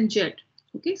x and z.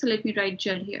 Okay, so let me write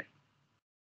z here.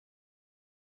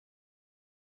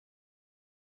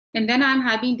 And then I'm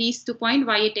having these 2 points,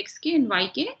 y at xk and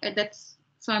yk. That's,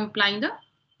 so I'm applying the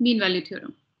mean value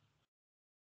theorem.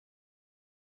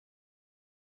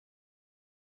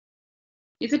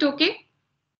 Is it okay?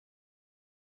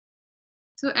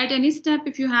 So at any step,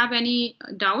 if you have any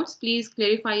doubts, please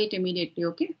clarify it immediately,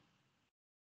 okay?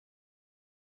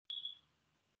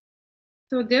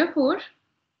 So therefore,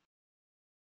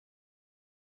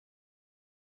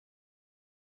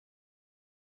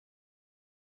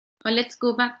 let's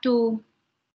go back to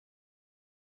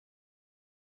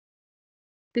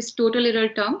this total error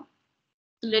term.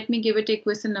 So let me give it a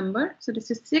equation number. So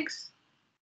this is 6.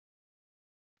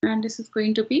 And this is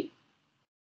going to be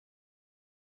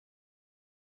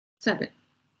 7.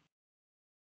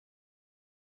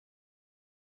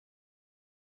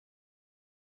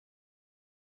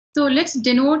 So let's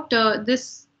denote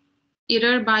this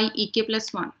error by ek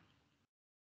plus 1.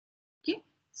 Okay,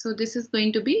 so this is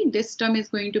going to be, this term is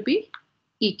going to be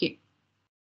ek.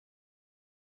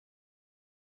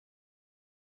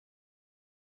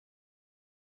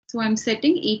 So I'm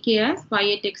setting ek as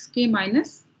y at xk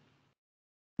minus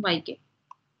yk.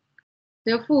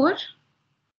 Therefore,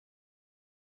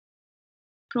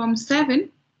 from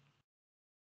 7,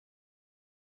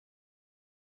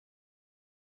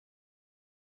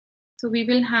 so we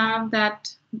will have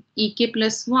that ek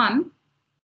plus 1,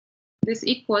 this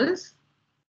equals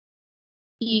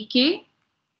ek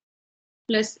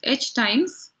plus h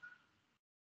times.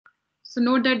 So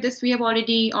note that this we have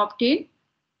already obtained.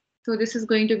 So this is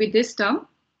going to be this term,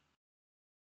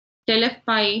 del f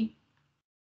by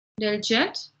del z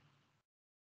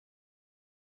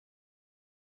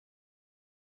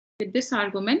with this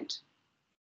argument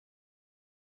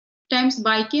times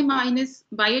yk minus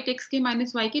y at xk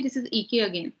minus yk. This is ek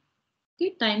again,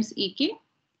 okay, times ek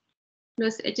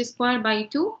plus h square by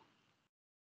 2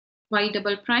 y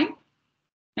double prime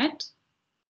at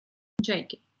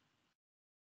jk.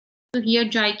 So here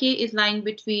jk is lying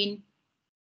between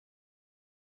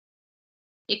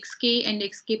xk and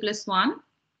xk plus 1,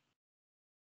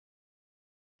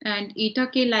 and eta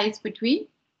k lies between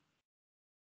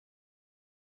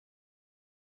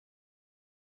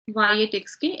y at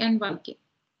xk and yk.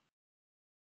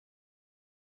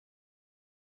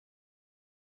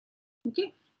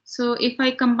 Okay, So if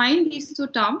I combine these two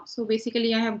terms, so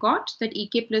basically I have got that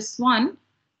ek plus 1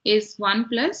 is 1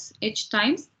 plus h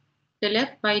times del f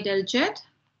by del z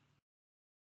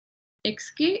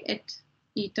xk at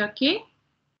eta k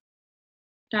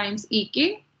times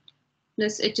ek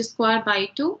plus h square by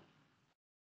 2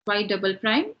 y double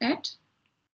prime at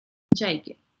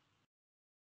jk.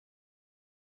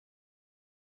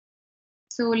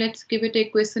 So let's give it a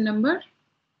equation number.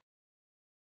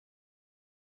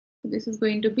 So this is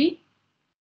going to be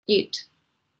 8.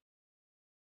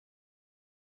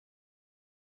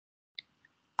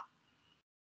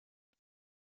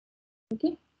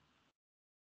 Okay.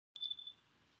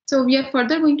 So we are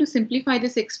further going to simplify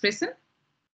this expression.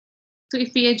 So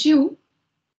if we assume,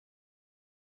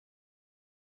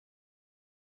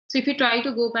 so if we try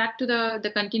to go back to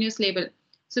the continuous label,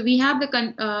 so we have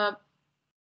the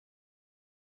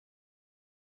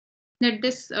let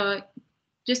this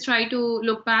just try to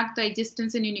look back the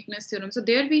existence and uniqueness theorem. So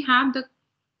there we have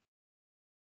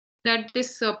that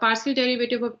this partial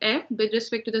derivative of f with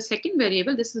respect to the second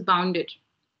variable, this is bounded,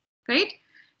 right?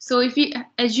 So if we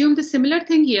assume the similar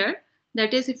thing here,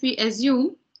 that is, if we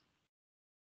assume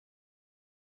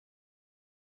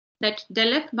that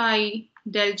del f by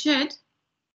del z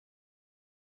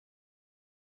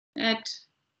at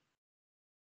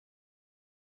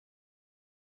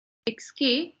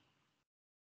xk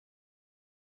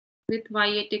with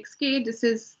y at xk, this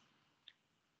is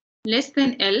less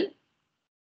than L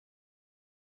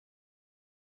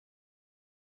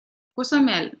for some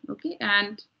L, okay?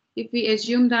 And if we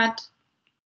assume that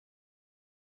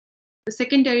the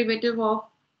second derivative of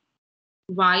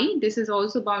y, this is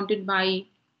also bounded by,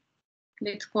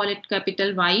 let's call it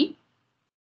capital Y,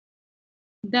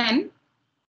 then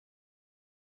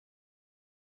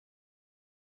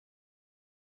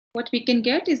what we can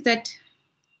get is that,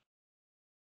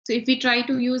 so if we try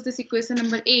to use this equation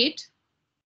number 8,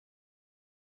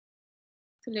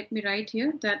 so let me write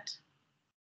here that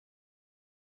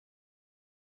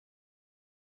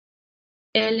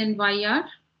L and Y are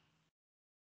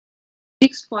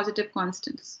fixed positive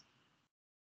constants.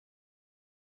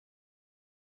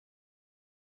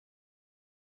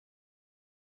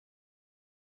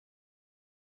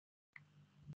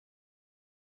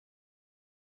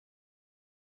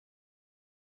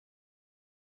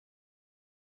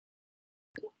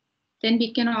 Then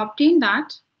we can obtain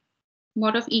that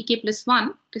mod of ek plus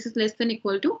 1, this is less than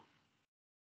equal to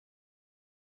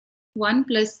 1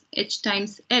 plus h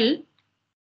times L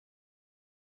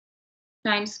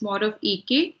times mod of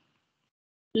ek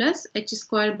plus h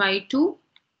square by 2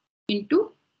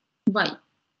 into y.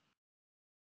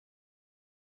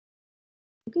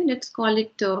 Okay, let's call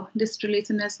it this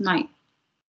relation as 9.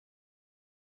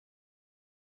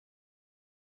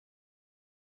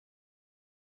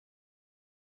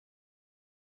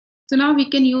 So now we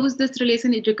can use this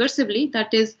relation recursively.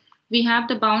 That is, we have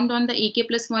the bound on the ek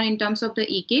plus 1 in terms of the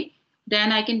ek.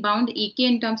 Then I can bound ek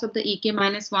in terms of the ek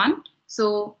minus 1.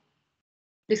 So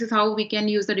this is how we can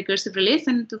use the recursive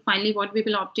relation. So finally, what we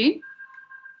will obtain,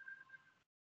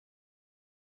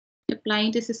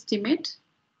 applying this estimate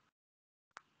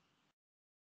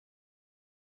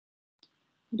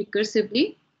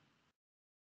recursively.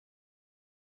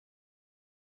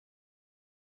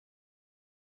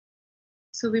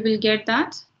 So we will get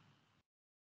that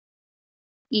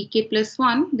ek plus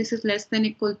 1, this is less than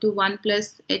equal to 1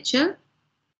 plus hl,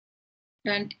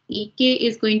 and ek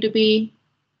is going to be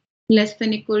less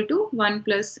than equal to 1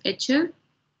 plus hl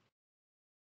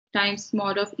times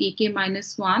mod of ek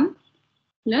minus 1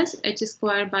 plus h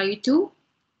square by 2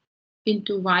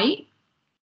 into y,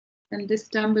 and this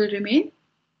term will remain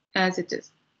as it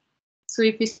is. So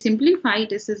if we simplify,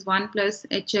 this is 1 plus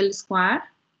hl square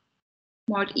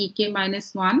mod ek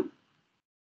minus 1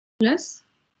 plus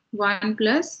 1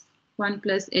 plus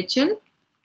hl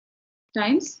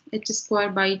times h square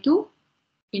by 2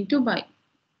 into y.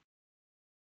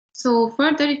 So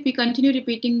further, if we continue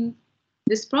repeating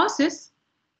this process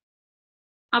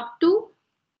up to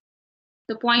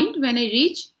the point when I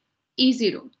reach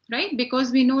E0, right?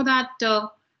 Because we know that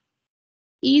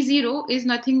E0 is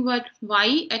nothing but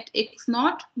y at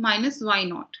x0 minus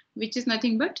y0, which is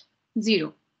nothing but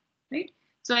 0, right?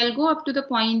 So I'll go up to the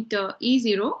point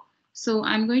E0. So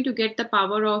I'm going to get the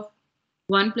power of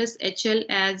 1 plus hl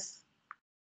as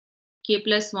k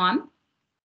plus 1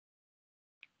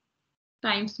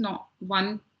 times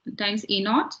 1 times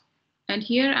E0. And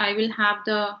here I will have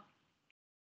the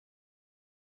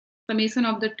summation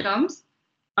of the terms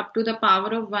up to the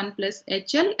power of 1 plus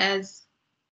hl as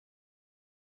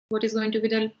what is going to be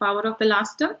the power of the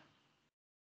last term.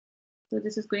 So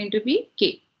this is going to be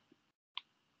k.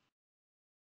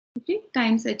 okay,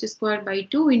 times h squared by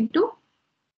 2 into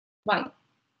y.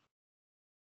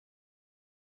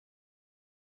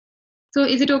 So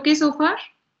is it okay so far?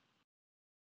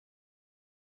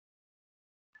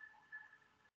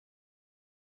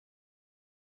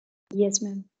 Yes,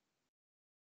 ma'am.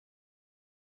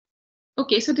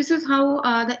 Okay, so this is how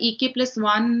the ek plus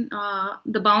 1,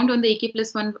 the bound on the ek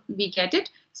plus 1, we get it.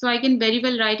 So I can very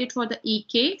well write it for the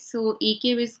ek. So ek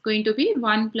is going to be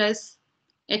 1 plus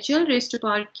hl raised to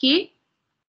power k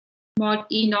mod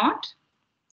e naught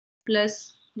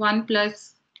plus 1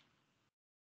 plus,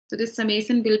 so this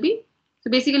summation will be, so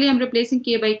basically I'm replacing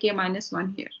k by k minus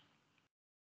 1 here.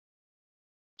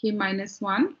 K minus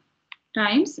 1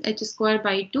 times h squared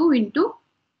by 2 into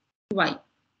y.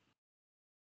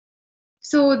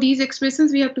 So these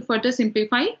expressions we have to further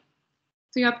simplify.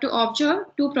 So you have to observe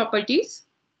two properties.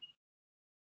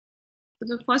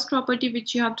 So the first property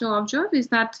which you have to observe is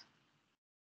that,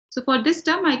 so for this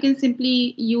term I can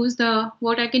simply use the,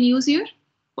 what I can use here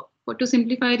to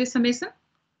simplify this summation.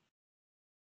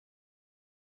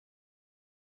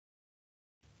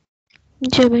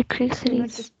 Geometric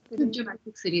series.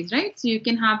 Geometric series, right? So you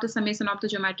can have the summation of the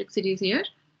geometric series here.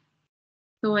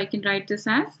 So I can write this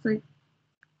as, so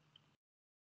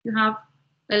you have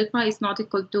alpha is not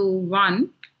equal to 1,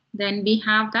 then we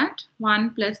have that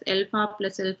 1 plus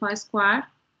alpha square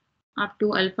up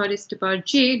to alpha raised to power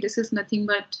j. This is nothing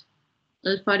but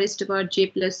alpha raised to power j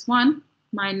plus 1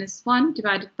 minus 1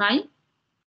 divided by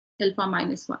alpha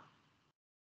minus 1.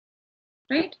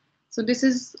 Right? So this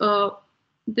is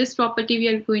this property we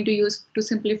are going to use to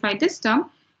simplify this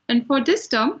term. And for this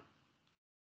term,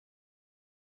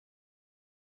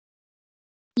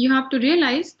 you have to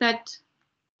realize that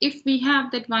if we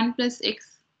have that 1 plus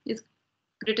x is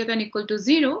greater than equal to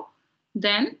 0,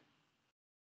 then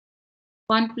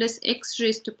 1 plus x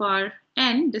raised to power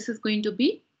n, this is going to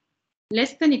be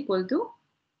less than equal to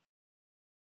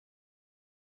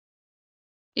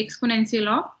exponential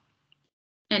of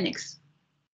nx.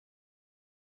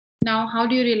 Now, how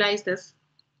do you realize this?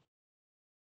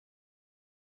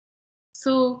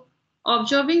 So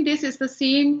observing this is the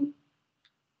same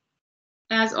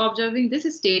as observing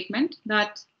this statement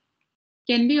that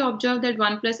can be observed that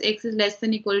 1 plus x is less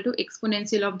than equal to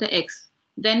exponential of the x.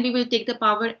 Then we will take the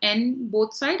power n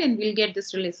both sides and we'll get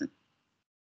this relation.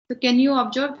 So can you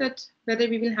observe that whether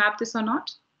we will have this or not?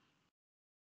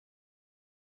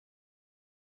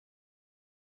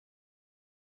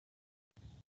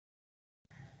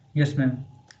 Yes, ma'am.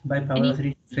 By power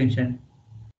series extension.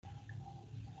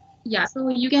 Yeah, so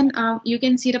you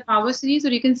can see the power series, or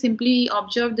you can simply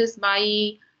observe this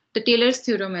by the Taylor's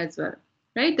theorem as well,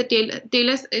 right?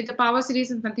 The power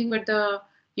series is nothing but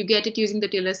you get it using the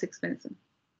Taylor's expansion,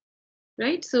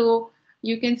 right? So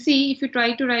you can see if you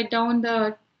try to write down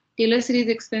the Taylor series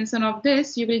expansion of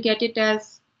this, you will get it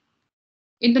as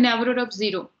in the neighborhood of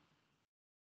 0.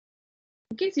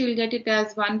 Okay, so you'll get it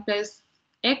as 1 plus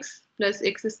x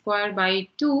squared by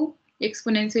 2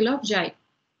 exponential of j.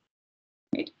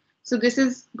 Right? So this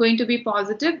is going to be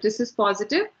positive. This is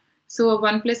positive. So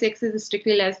 1 plus x is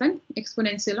strictly less than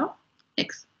exponential of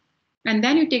x. And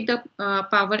then you take the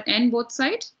power n both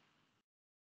sides.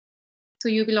 So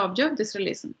you will observe this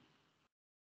relation.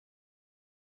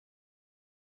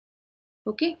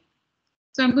 Okay.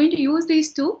 So I'm going to use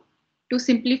these two to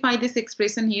simplify this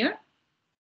expression here.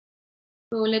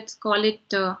 So let's call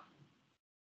it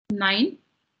 9.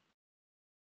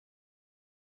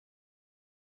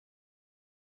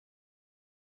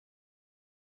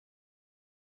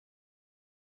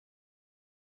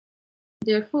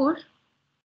 Therefore,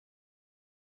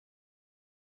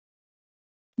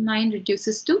 9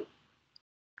 reduces to,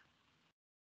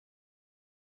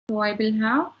 so I will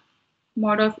have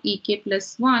mod of ek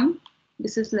plus 1.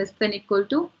 This is less than equal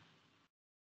to,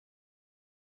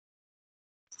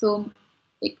 so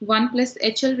 1 plus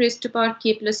hl raised to power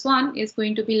k plus 1 is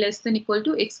going to be less than equal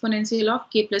to exponential of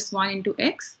k plus 1 into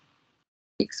x.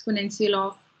 Exponential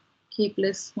of k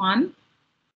plus 1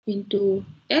 into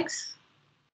x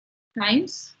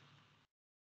times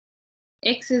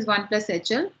x is 1 plus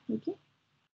hl. Okay.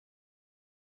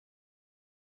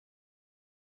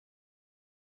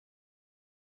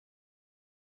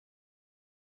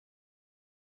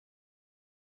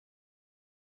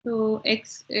 So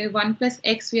 1 plus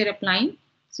x we are applying.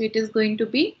 So it is going to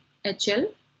be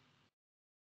hl.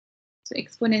 So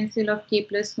exponential of k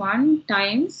plus 1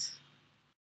 times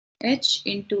h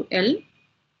into l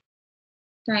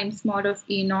times mod of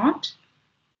e naught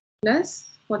plus,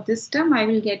 for this term I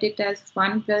will get it as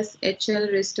 1 plus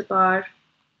hl raised to power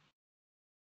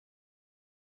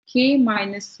k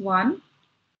minus 1.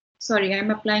 Sorry,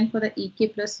 I'm applying for the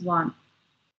ek plus 1.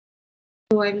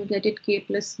 So I will get it k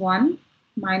plus 1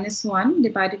 minus 1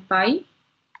 divided by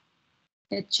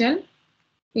HL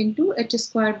into h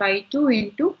square by 2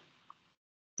 into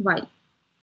y.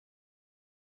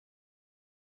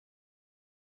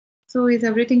 So is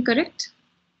everything correct?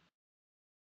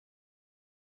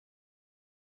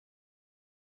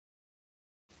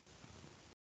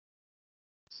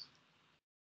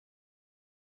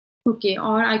 Okay,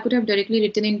 or I could have directly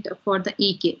written it for the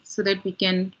EK so that we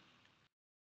can.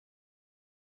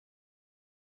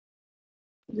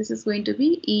 This is going to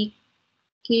be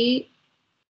EK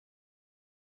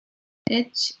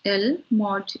HL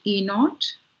mod E naught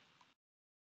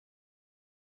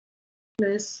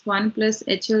plus 1 plus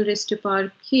HL raised to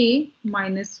power k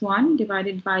minus 1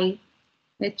 divided by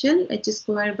HL h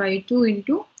square by 2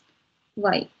 into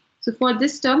y. So for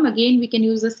this term, again, we can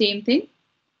use the same thing.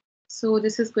 So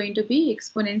this is going to be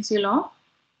exponential of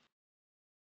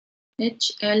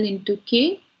HL into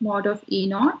k mod of E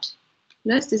naught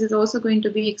plus this is also going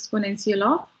to be exponential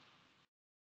of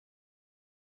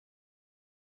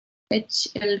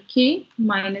HLK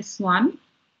minus 1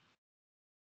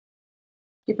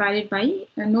 divided by,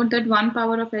 note that 1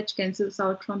 power of h cancels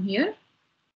out from here.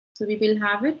 So we will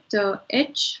have it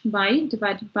h by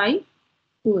divided by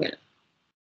 2l.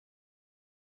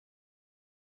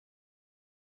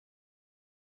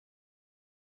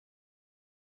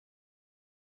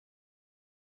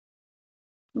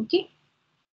 Okay.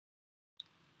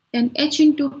 And h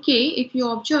into k, if you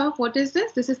observe, what is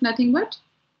this? This is nothing but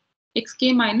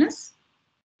xk minus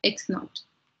x naught.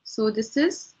 So this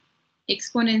is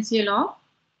exponential of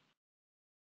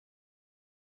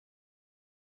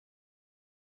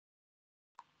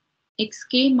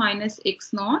xk minus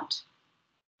x naught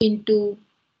into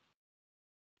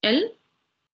L.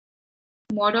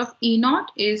 Mod of E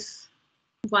naught is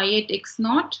y at x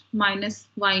naught minus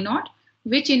y naught,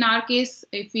 which in our case,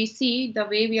 if we see the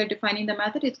way we are defining the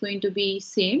method, it's going to be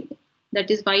same. That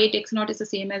is y at x naught is the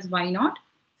same as y naught.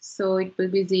 So it will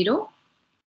be 0.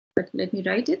 But let me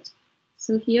write it.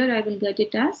 So here I will get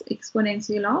it as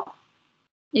exponential of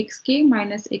xk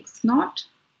minus x naught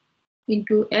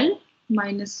into L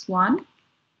minus 1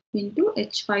 into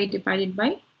hy divided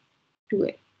by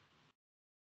 2a.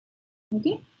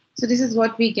 Okay, so this is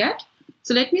what we get.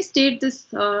 So let me state this,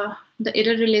 the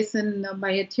error relation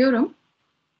by a theorem,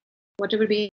 whatever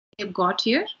we have got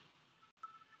here.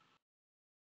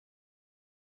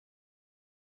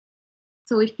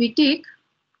 So if we take,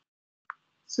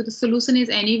 so the solution is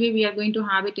anyway, we are going to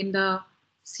have it in the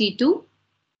C2.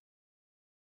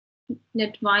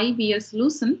 Let Y be a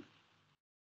solution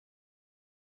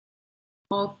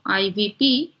of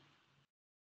IVP.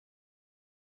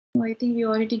 Oh, I think we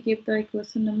already gave the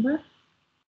equation number.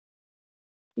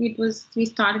 It was, we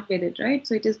started with it, right?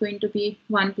 So it is going to be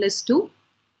 1 plus 2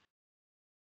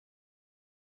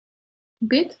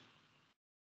 with.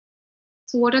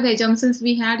 So what are the assumptions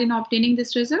we had in obtaining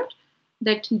this result?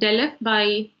 That del F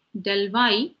by del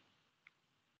Y,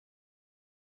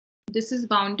 this is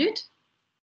bounded,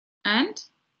 and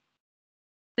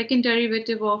second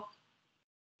derivative of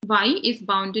y is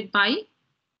bounded by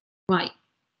y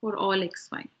for all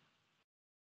xy.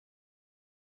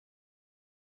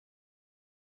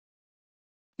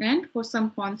 And for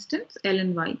some constants, L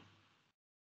and Y.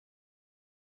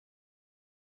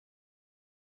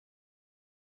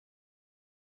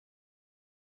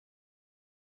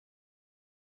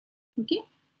 Okay,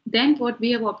 then what we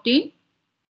have obtained,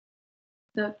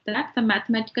 that the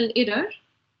mathematical error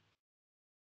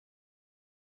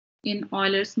in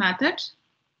Euler's method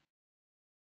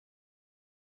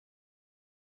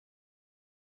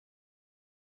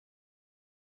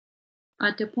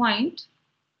at a point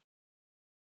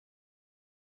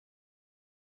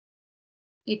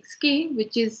xk,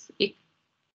 which is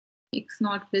x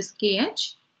naught plus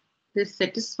kh, this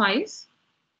satisfies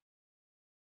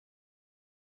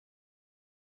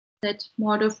that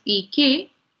mod of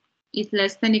ek is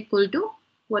less than equal to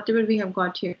whatever we have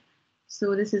got here.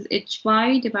 So this is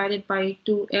hy divided by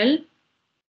 2l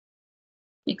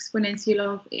exponential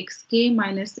of xk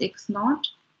minus x naught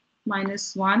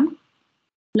minus 1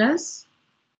 plus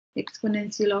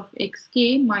exponential of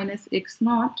xk minus x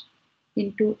naught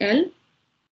into L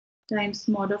times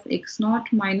mod of x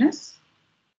naught minus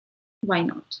y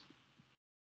naught.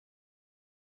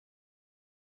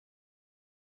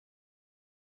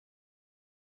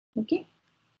 Okay.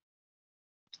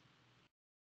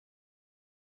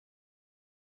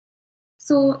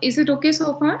 So is it okay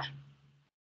so far?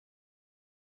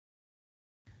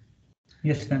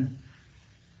 Yes, ma'am.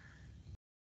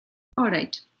 All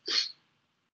right.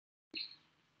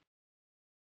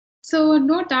 So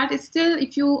note that it's still,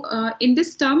 if you, in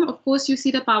this term, of course, you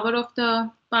see the power of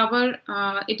the power,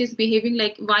 it is behaving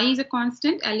like y is a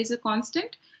constant, L is a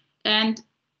constant. And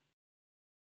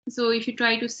so if you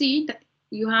try to see that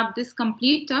you have this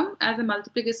complete term as a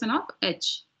multiplication of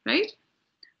h, right?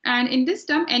 And in this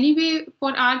term, anyway,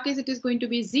 for our case, it is going to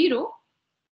be 0.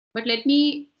 But let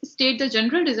me state the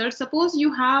general result. Suppose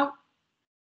you have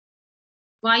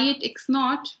y at x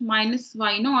naught minus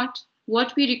y naught,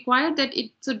 what we require that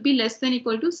it should be less than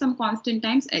equal to some constant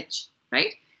times h,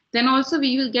 right? Then also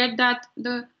we will get that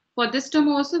for this term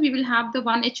also we will have the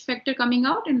 1h factor coming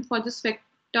out, and for this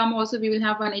term also we will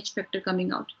have 1h factor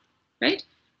coming out, right?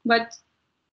 But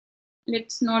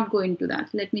let's not go into that.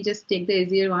 Let me just take the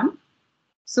easier one.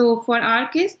 So for our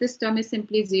case, this term is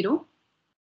simply 0.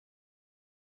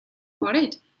 All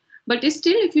right. But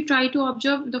still, if you try to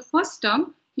observe the first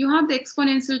term, you have the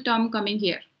exponential term coming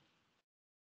here,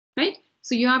 right?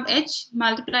 So you have h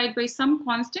multiplied by some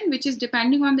constant, which is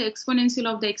depending on the exponential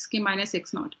of the xk minus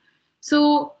x naught.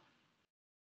 So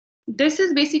this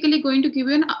is basically going to give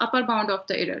you an upper bound of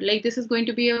the error. Like this is going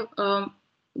to be a,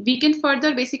 we can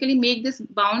further basically make this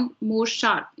bound more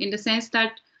sharp in the sense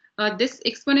that this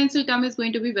exponential term is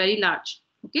going to be very large,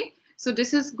 okay? So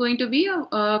this is going to be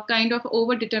a kind of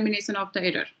over determination of the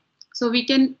error. So we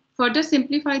can further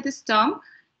simplify this term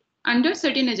under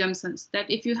certain assumptions that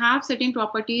if you have certain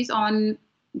properties on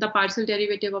the partial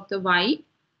derivative of the y,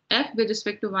 f with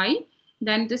respect to y,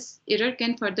 then this error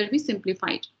can further be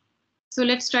simplified. So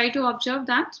let's try to observe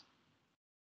that.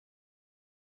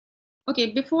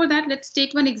 Okay, before that, let's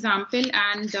take one example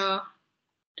and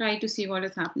try to see what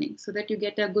is happening so that you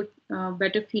get a good,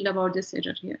 better feel about this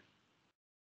error here.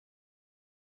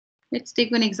 Let's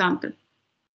take one example.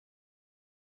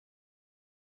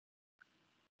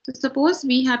 So suppose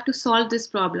we have to solve this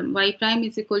problem. Y prime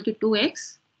is equal to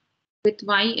 2x with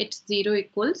y at 0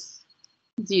 equals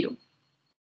 0.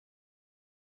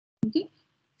 Okay,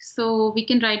 so we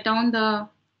can write down the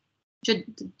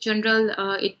general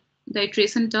the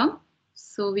iteration term.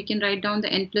 So we can write down the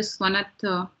n plus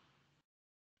 1th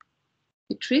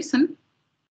iteration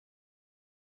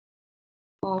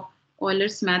of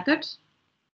Euler's method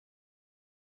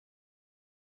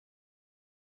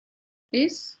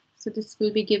is, so this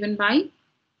will be given by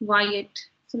y at,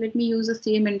 so let me use the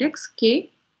same index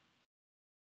k,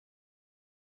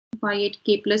 y at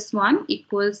k plus 1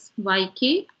 equals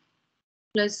yk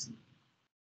plus,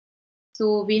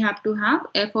 so we have to have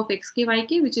f of xk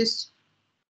yk, which is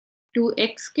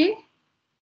 2xk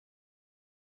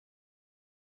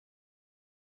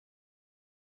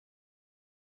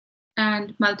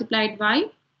and multiplied by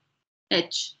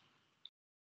h,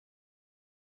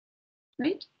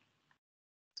 right?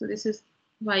 So this is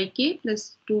yk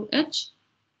plus 2h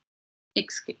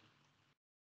xk.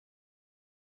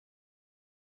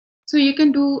 So you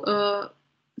can do,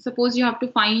 suppose you have to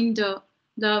find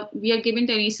we are given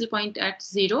the initial point at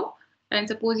 0, and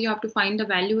suppose you have to find the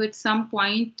value at some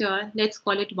point, let's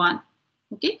call it 1.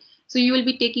 Okay, so you will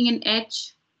be taking an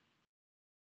h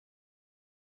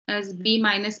as b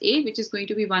minus a, which is going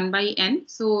to be 1 by n.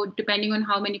 So depending on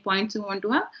how many points you want to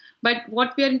have, but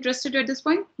what we are interested at this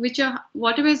point, which are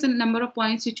whatever is the number of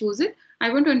points you choose it, I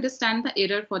want to understand the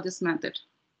error for this method.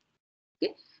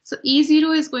 Okay, so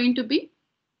E0 is going to be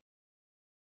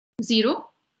 0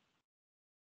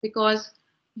 because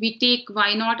we take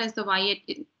y naught as the y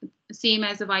at, same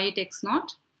as the y at x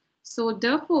naught. So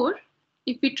therefore,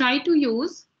 if we try to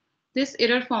use this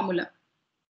error formula,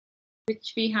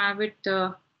 which we have it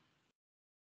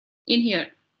in here.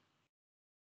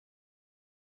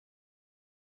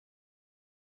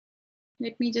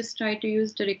 Let me just try to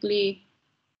use directly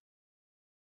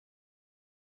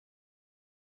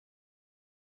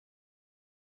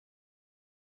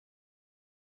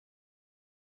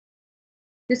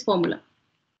this formula.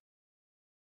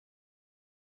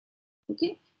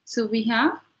 Okay, so we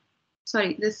have,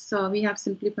 sorry, this we have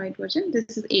simplified version.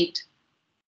 This is 8.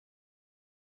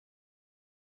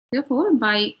 Therefore,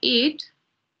 by 8,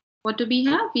 what do we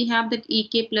have? We have that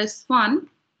ek plus 1.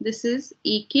 This is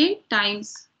ek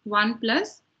times 1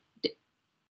 plus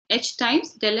h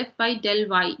times del f by del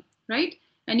y, right?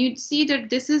 And you'd see that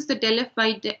this is the del f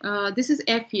by, this is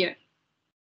f here.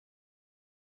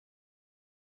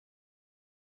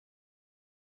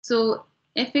 So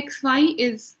fxy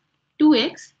is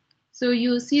 2x. So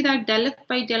you see that del f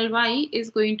by del y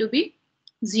is going to be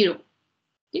 0.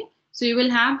 Okay, so you will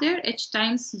have there h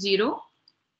times 0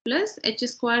 plus h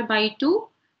square by 2,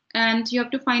 and you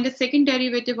have to find the second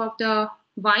derivative of the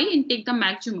y and take the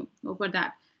maximum over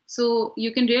that. So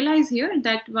you can realize here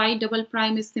that y double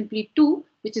prime is simply 2,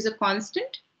 which is a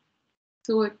constant.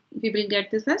 So we will get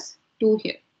this as 2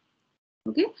 here.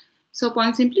 Okay, so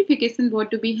upon simplification, what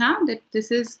do we have? That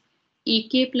this is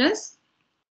ek plus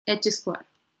h square.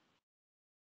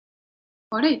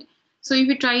 All right, so if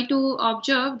you try to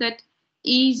observe that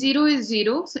E0 is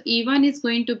 0, so E1 is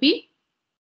going to be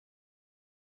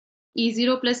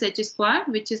E0 plus h square,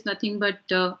 which is nothing but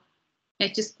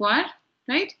h square,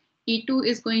 right? E2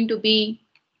 is going to be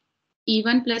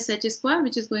E1 plus h square,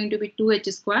 which is going to be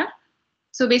 2h square.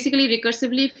 So basically,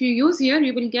 recursively, if you use here,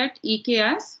 you will get ek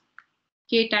as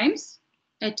k times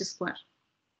h square.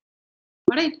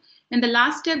 All right, and the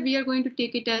last step, we are going to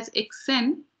take it as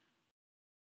xn.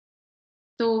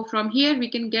 So from here, we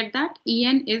can get that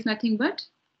En is nothing but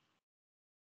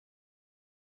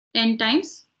n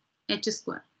times h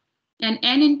square. And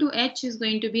n into h is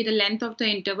going to be the length of the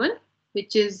interval,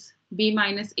 which is b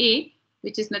minus a,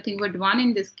 which is nothing but 1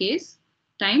 in this case,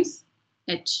 times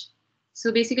h.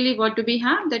 So basically, what do we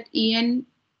have? That En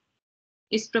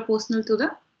is proportional to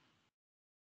the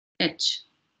h.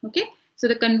 Okay, so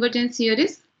the convergence here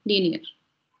is linear.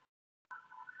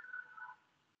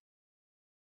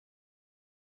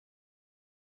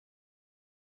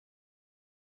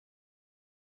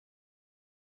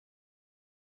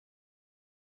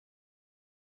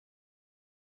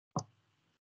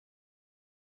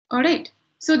 All right,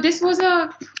 so this was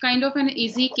a kind of an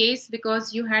easy case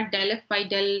because you had del f by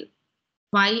del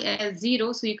y as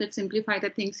 0, so you could simplify the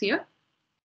things here.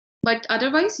 But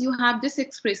otherwise, you have this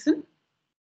expression.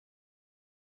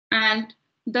 And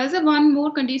there's a one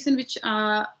more condition which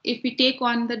if we take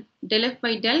on the del f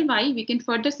by del y, we can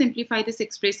further simplify this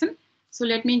expression. So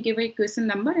let me give a equation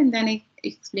number and then I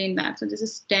explain that. So this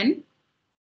is 10.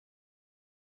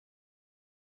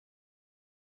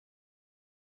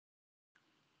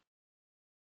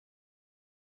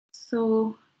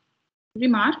 So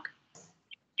remark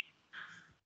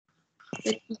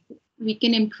that we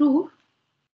can improve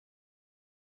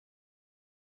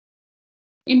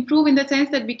in the sense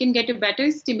that we can get a better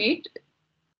estimate.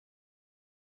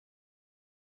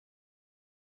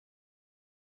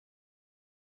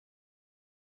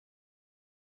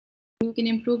 You can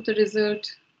improve the result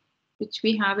which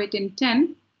we have it in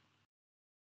 10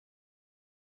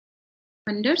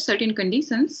 under certain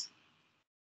conditions.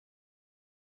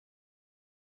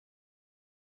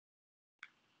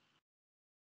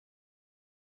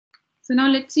 So now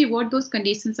let's see what those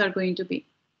conditions are going to be.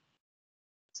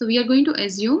 So we are going to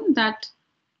assume that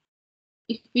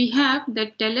if we have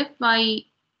that del f by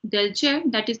del z,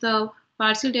 that is the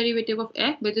partial derivative of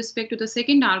f with respect to the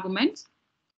second argument,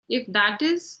 if that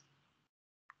is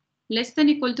less than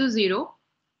equal to 0,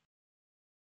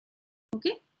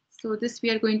 okay, so this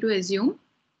we are going to assume,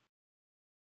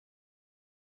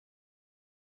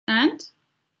 and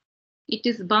it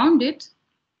is bounded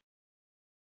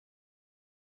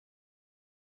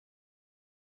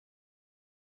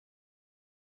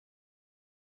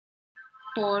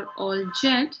for all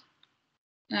z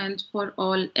and for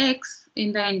all x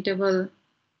in the interval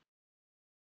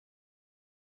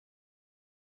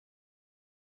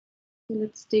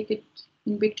let's take it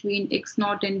in between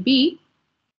x0 and b.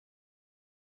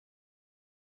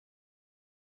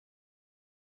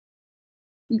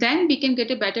 Then we can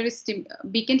get a better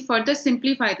we can further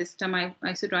simplify this term,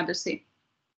 I should rather say,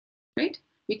 right?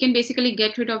 We can basically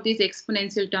get rid of these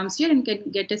exponential terms here and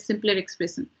can get a simpler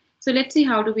expression. So let's see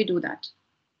how do we do that.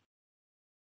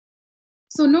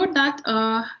 So note that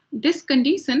this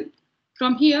condition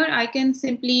from here, I can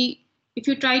simply, if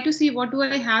you try to see what do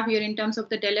I have here in terms of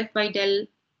the del f by del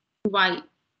y,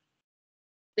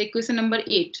 the equation number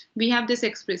 8, we have this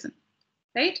expression,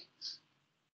 right?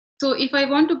 So if I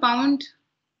want to bound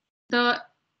the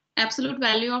absolute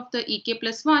value of the ek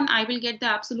plus 1, I will get the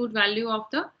absolute value of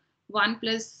the 1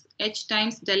 plus h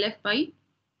times del f by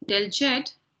del z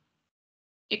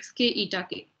xk eta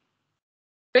k,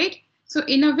 right? So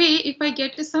in a way, if I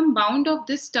get some bound of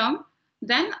this term,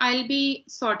 then I'll be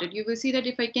sorted. You will see that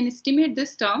if I can estimate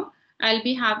this term, I'll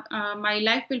be my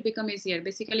life will become easier.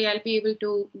 Basically, I'll be able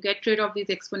to get rid of these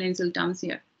exponential terms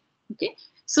here. Okay,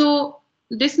 so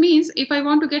this means if I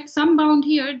want to get some bound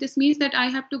here, this means that I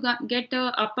have to get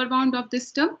the upper bound of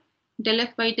this term, del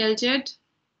f by del z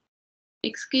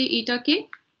xk eta k.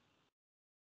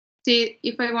 Say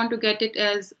if I want to get it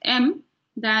as m,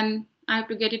 then I have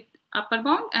to get it upper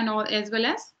bound and all as well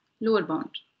as lower bound,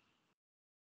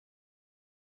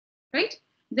 right?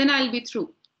 Then I'll be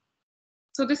through.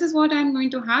 So this is what I'm going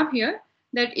to have here,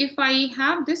 that if I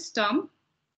have this term,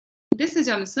 this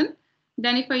assumption,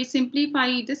 then if I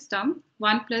simplify this term,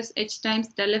 1 plus h times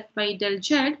del f by del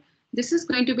z, this is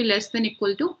going to be less than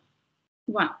equal to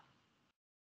 1,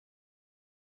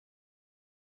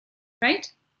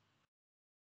 right?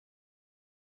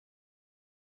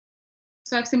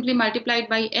 So I've simply multiplied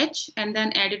by h and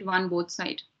then added 1 both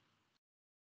sides.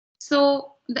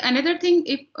 So another thing,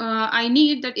 if I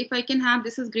need that, if I can have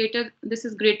this is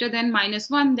greater than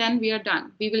 -1, then we are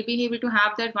done. We will be able to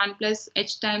have that 1 plus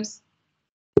h times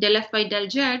del f by del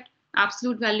z,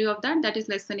 absolute value of that is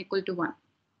less than equal to 1.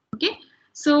 Okay,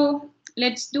 so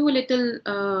let's do a little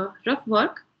rough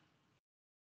work.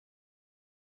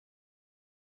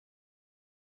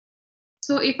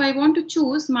 So if I want to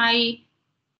choose my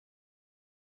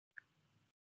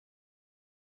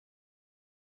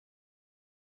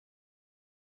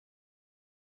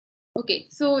okay,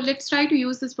 so let's try to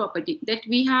use this property that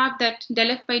we have that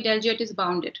del f by del z is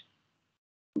bounded.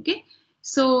 Okay,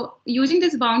 so using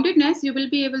this boundedness, you will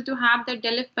be able to have that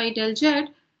del f by del z.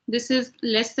 This is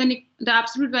less than the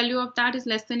absolute value of that is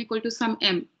less than equal to some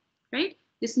m, right?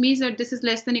 This means that this is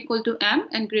less than equal to m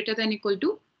and greater than equal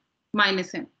to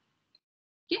minus m.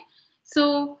 Okay,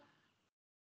 so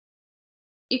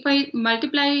if I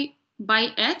multiply by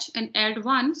h and add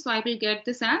 1, so I will get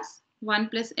this as 1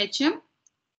 plus hm,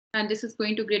 and this is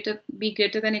going to be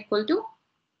greater than equal to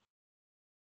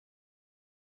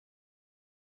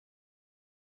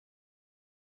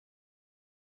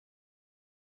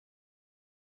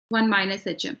 1 minus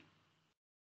hm,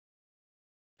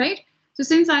 right? So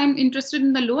since I'm interested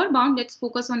in the lower bound, let's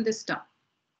focus on this term.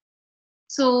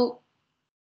 So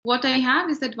what I have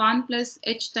is that 1 plus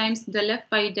h times del f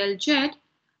by del z,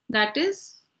 that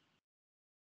is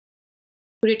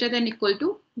greater than equal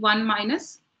to 1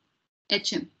 minus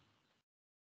hm.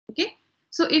 Okay,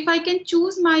 so if I can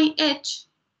choose my h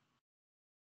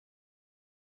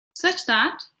such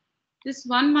that this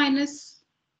 1 minus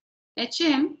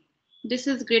hm, this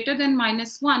is greater than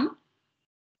 -1,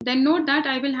 then note that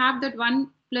I will have that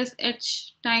 1 plus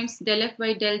h times del f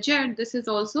by del z, this is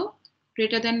also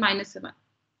greater than -1,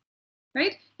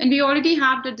 right? And we already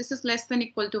have that this is less than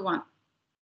equal to 1.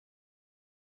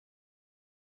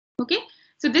 Okay,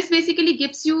 so this basically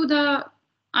gives you the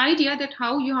idea that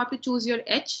how you have to choose your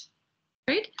h,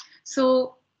 right?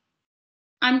 So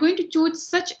I'm going to choose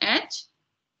such h.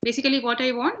 Basically what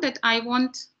I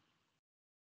want,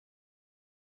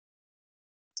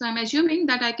 so I'm assuming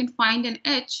that I can find an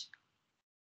h.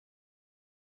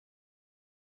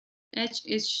 H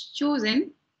is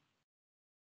chosen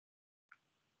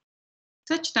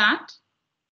such that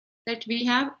we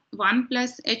have 1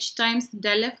 plus h times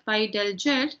del f by del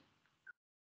z.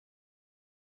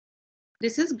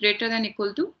 This is greater than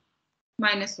equal to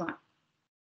 -1.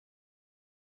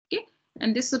 Okay,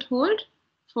 and this would hold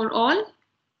for all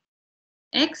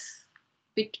x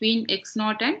between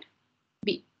x0 and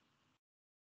b.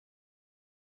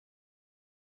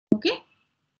 Okay,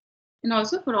 and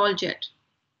also for all z.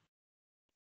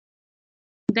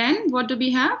 Then what do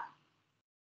we have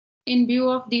in view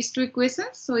of these two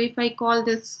equations? So if I call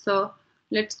this,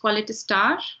 let's call it a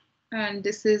star, and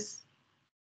this is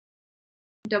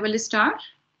double star.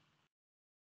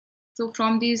 So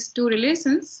from these two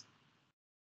relations,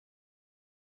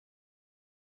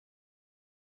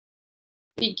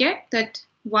 we get that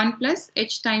 1 plus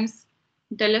h times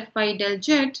del f by del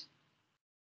z,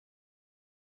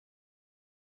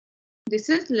 this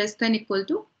is less than equal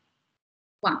to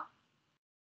 1.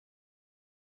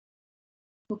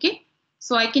 Okay,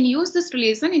 so I can use this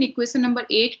relation in equation number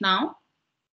 8 now.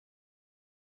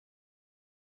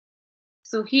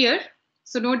 So here,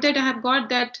 so note that I have got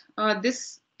that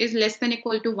this is less than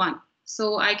equal to 1.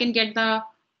 So I can get the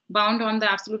bound on the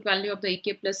absolute value of the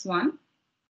ek plus 1.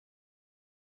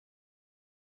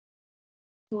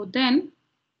 So then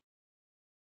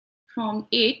from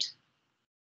 8,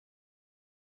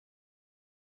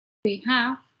 we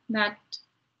have that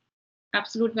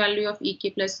absolute value of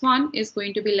ek plus 1 is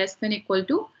going to be less than equal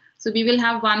to, so we will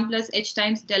have 1 plus h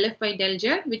times del f by del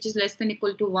z, which is less than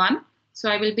equal to 1. So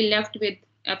I will be left with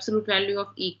absolute value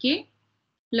of ek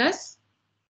plus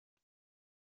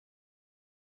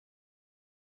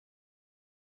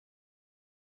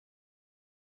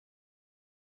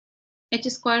h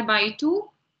square by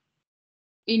 2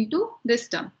 into this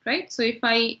term, right? So if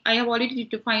I have already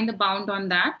defined the bound on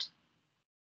that.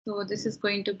 So this is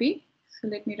going to be, so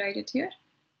let me write it here.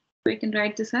 So I can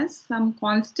write this as some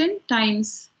constant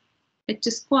times h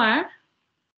square,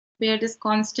 where this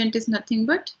constant is nothing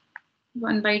but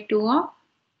 1 by 2 of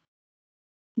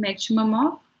maximum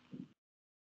of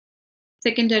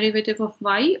second derivative of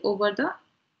y over the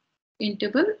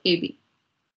interval AB.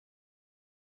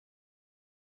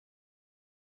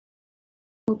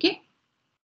 Okay.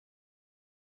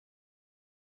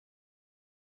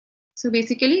 So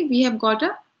basically, we have got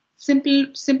a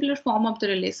simpler form of the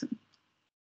relation.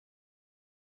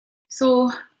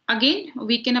 So again,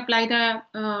 we can apply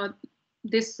the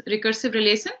this recursive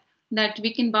relation that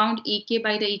we can bound ek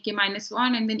by the ek minus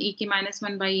 1 and then ek minus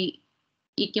 1 by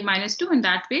ek minus 2 in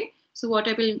that way. So what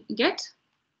I will get?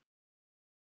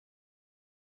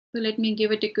 So let me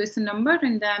give it equation number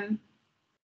and then,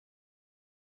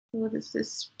 so this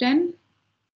is 10.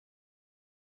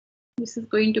 This is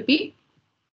going to be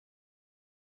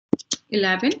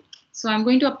 11. So I'm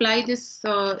going to apply this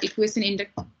equation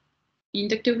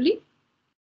inductively.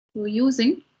 So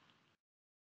using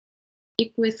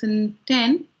equation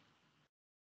 10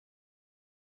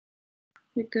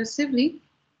 recursively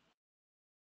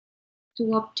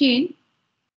to obtain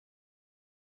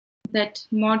that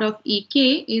mod of ek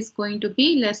is going to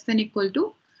be less than equal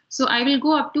to, so I will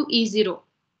go up to E0.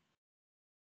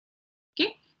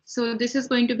 Okay, so this is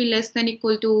going to be less than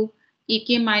equal to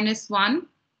ek minus 1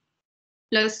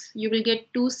 plus you will get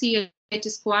 2ch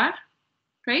square,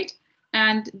 right?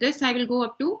 And this I will go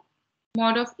up to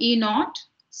mod of E0.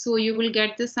 So you will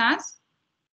get this as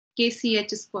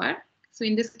kch square. So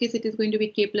in this case, it is going to be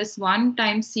k plus 1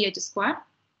 times ch square.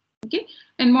 Okay,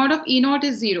 and mod of E0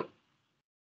 is 0.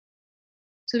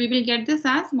 So we will get this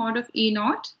as mod of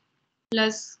E0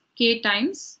 plus k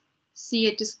times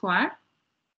ch square.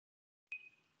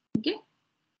 Okay,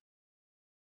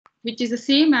 which is the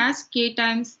same as k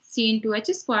times c into h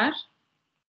square,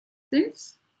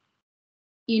 since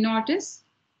E0 is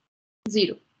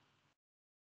 0.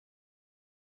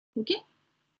 Okay,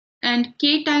 and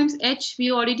k times h, we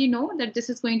already know that this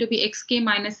is going to be xk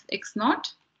minus x0.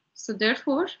 So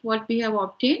therefore, what we have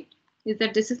obtained is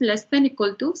that this is less than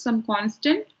equal to some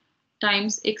constant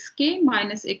times xk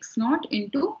minus x0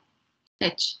 into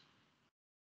h,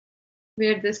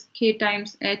 where this k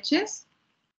times h is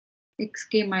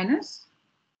xk minus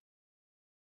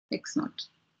x0.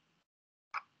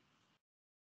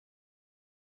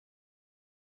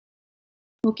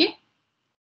 Okay,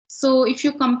 so if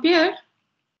you compare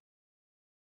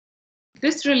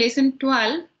this relation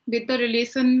 12 with the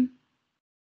relation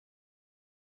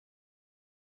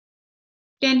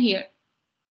 10 here.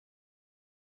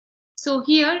 So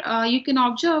here you can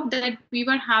observe that we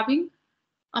were having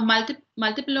a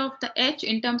multiple of the h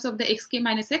in terms of the xk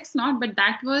minus x0, but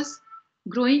that was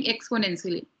growing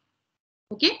exponentially.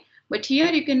 Okay, but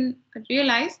here you can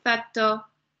realize that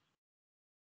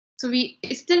so we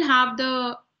still have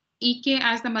the ek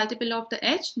as the multiple of the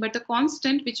h, but the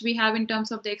constant which we have in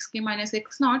terms of the xk minus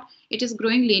x0, it is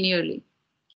growing linearly.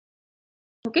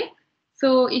 Okay,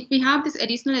 so if we have this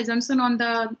additional assumption on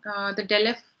the del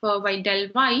f by del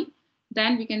y,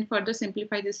 then we can further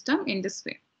simplify this term in this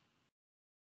way.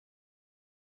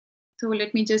 So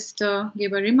let me just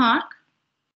give a remark.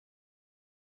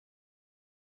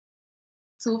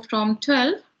 So from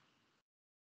 12,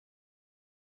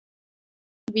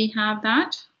 we have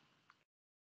that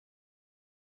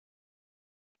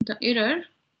the error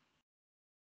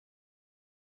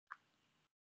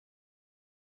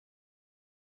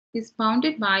is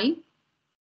bounded by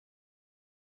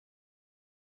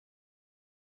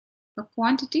a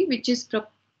quantity which is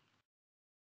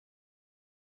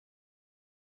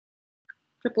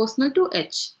proportional to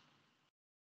h.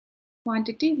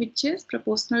 Quantity which is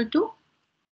proportional to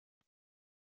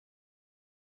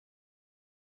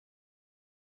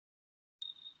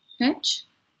h,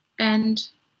 and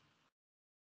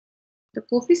the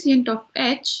coefficient of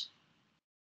h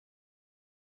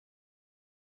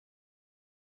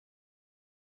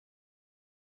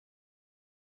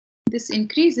this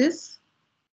increases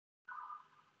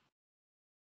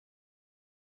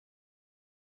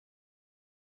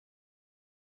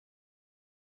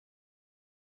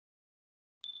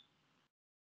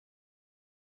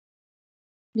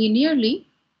linearly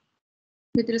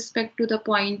with respect to the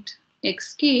point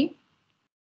xk,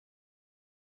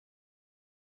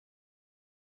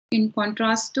 in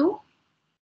contrast to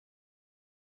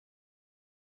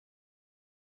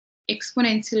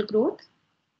exponential growth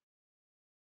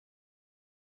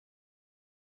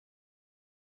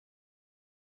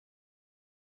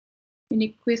in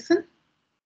equation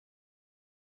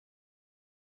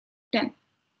 10.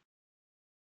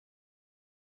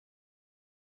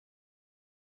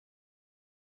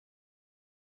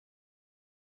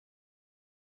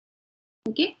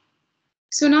 Okay,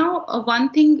 so now one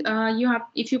thing you have,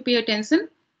 if you pay attention,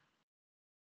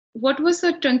 what was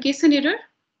the truncation error?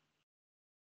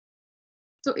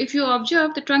 So if you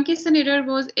observe, the truncation error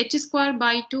was h square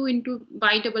by 2 into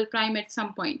y double prime at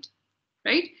some point,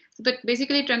 right? So that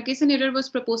basically truncation error was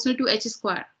proportional to h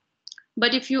square.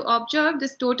 But if you observe,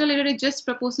 this total error is just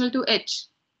proportional to h.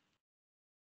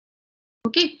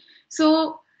 Okay,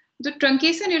 so the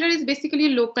truncation error is basically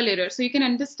a local error. So you can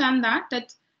understand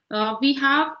that we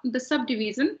have the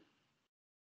subdivision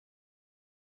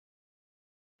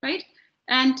right?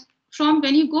 And from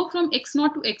when you go from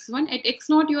x0 to x1, at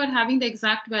x0 you are having the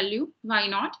exact value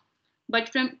y0, but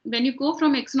from when you go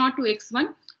from x0 to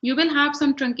x1, you will have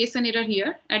some truncation error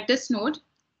here at this node,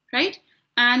 right?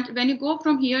 And when you go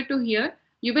from here to here,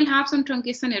 you will have some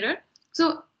truncation error.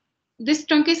 So this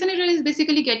truncation error is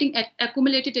basically getting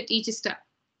accumulated at each step,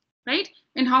 right?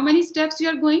 And how many steps you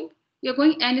are going? You're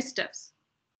going n steps,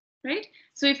 right?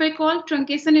 So if I call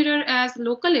truncation error as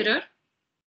local error,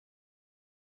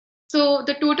 so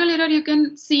the total error, you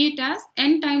can see it as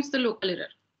n times the local error,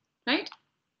 right?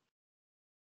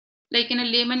 Like in a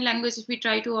layman language, if we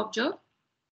try to observe.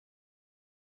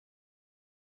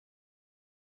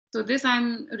 So this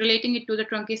I'm relating it to the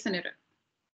truncation error.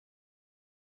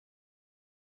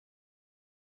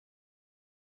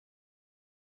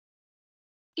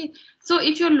 Okay, so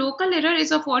if your local error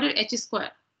is of order h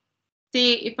square,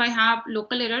 say if I have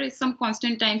local error is some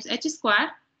constant times h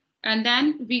square, and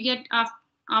then we get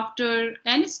after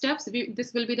n steps,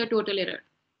 this will be the total error.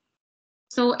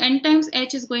 So n times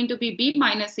h is going to be b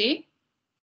minus a.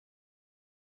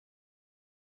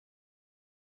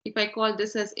 If I call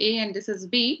this as a and this is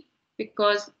b,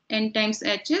 because n times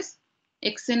h is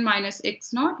xn minus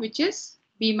x0, which is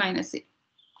b minus a,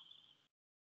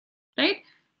 right?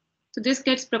 So this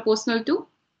gets proportional to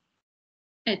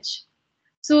h.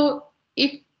 So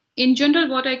if in general,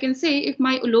 what I can say, if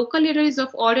my local error is of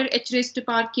order h raised to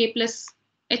power k plus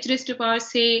h raised to power,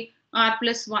 say, r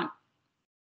plus 1,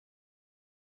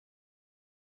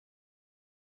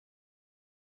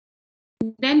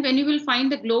 then when you will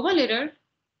find the global error,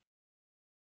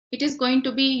 it is going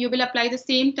to be, you will apply the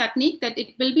same technique that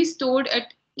it will be stored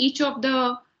at each of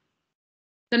the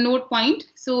node point.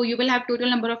 So you will have total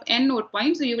number of n node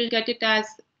points. So you will get it as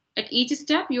at each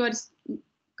step you are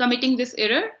committing this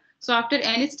error. So after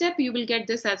n step, you will get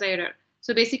this as an error.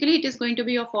 So basically it is going to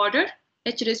be of order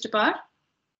h raised to power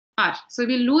r. So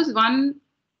we lose one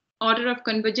order of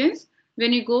convergence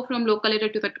when you go from local error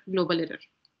to the global error.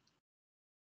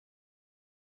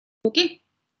 Okay.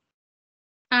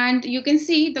 And you can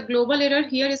see the global error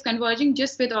here is converging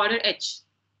just with order h,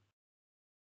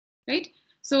 right?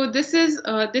 So this is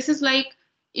like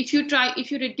if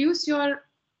you reduce your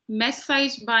mesh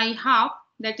size by half,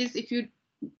 that is if you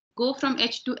go from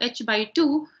h to h by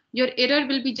 2, your error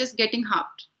will be just getting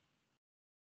halved.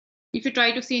 If you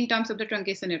try to see in terms of the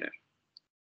truncation error.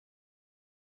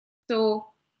 So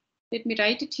let me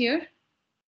write it here.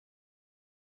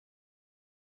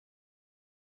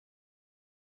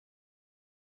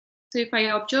 So if I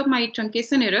observe my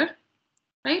truncation error,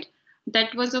 right,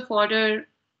 that was of order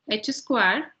h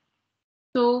square.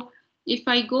 So if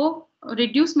I go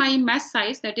reduce my mesh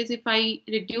size, that is if I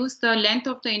reduce the length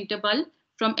of the interval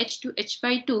from h to h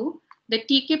by 2, the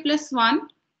tk plus 1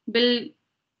 will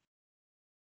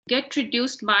get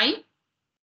reduced by,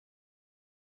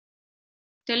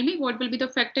 tell me what will be the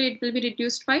factor it will be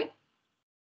reduced by?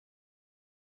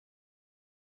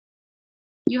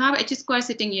 You have h square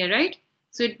sitting here, right?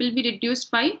 So it will be reduced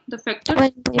by the factor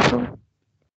 1/4.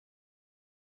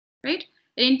 Right?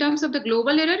 In terms of the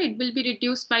global error, it will be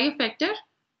reduced by a factor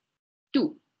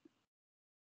 2.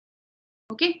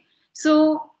 Okay,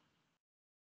 so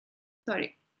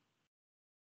sorry.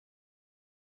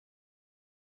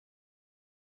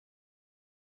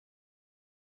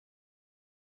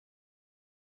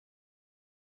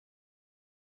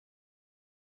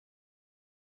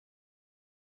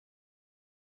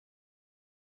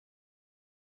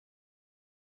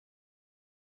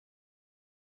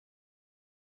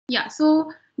 Yeah, so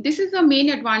this is the main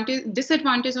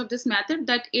disadvantage of this method,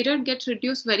 that error gets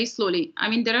reduced very slowly. I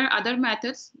mean, there are other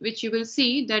methods which you will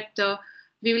see that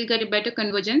we will get a better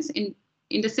convergence in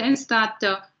the sense that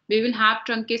we will have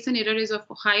truncation error is of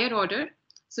higher order.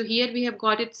 So here we have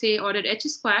got it, say, order h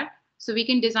square. So we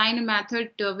can design a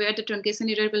method where the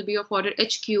truncation error will be of order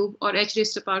h cube or h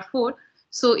raised to power 4.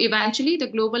 So eventually the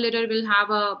global error will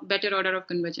have a better order of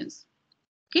convergence.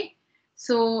 Okay,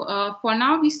 so for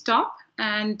now we stop,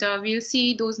 and we'll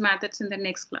see those methods in the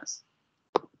next class.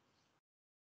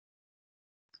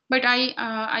 But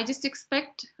I just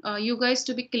expect you guys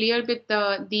to be clear with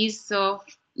these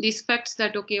facts,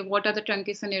 that okay, what are the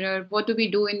truncation error, what do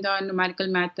we do in the numerical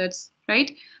methods,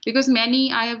 right? Because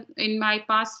many, I have in my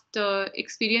past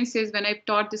experiences when I've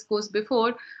taught this course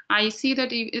before, I see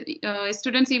that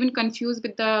students even confuse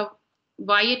with the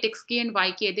y at xk and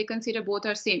yk. They consider both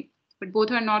are same, but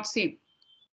both are not same.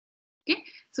 Okay,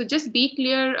 so just be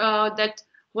clear that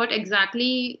what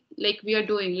exactly like we are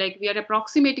doing, like we are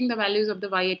approximating the values of the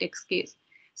y at x case.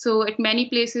 So at many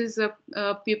places,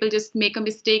 people just make a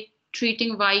mistake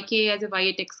treating yk as a y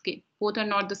at xk. Both are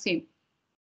not the same.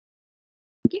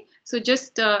 Okay, so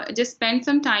just spend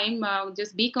some time,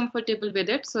 just be comfortable with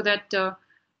it, so that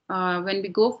when we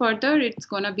go further, it's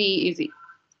gonna be easy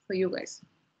for you guys.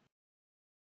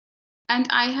 And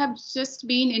I have just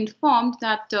been informed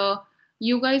that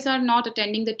you guys are not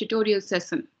attending the tutorial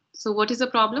session. So what is the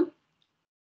problem?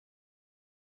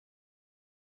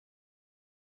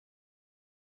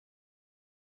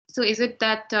 So is it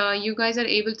that you guys are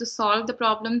able to solve the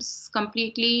problems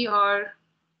completely, or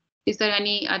is there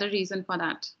any other reason for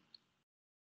that?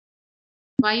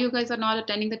 Why you guys are not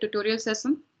attending the tutorial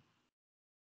session?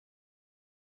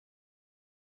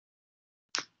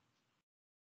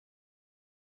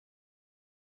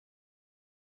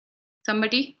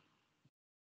 Somebody?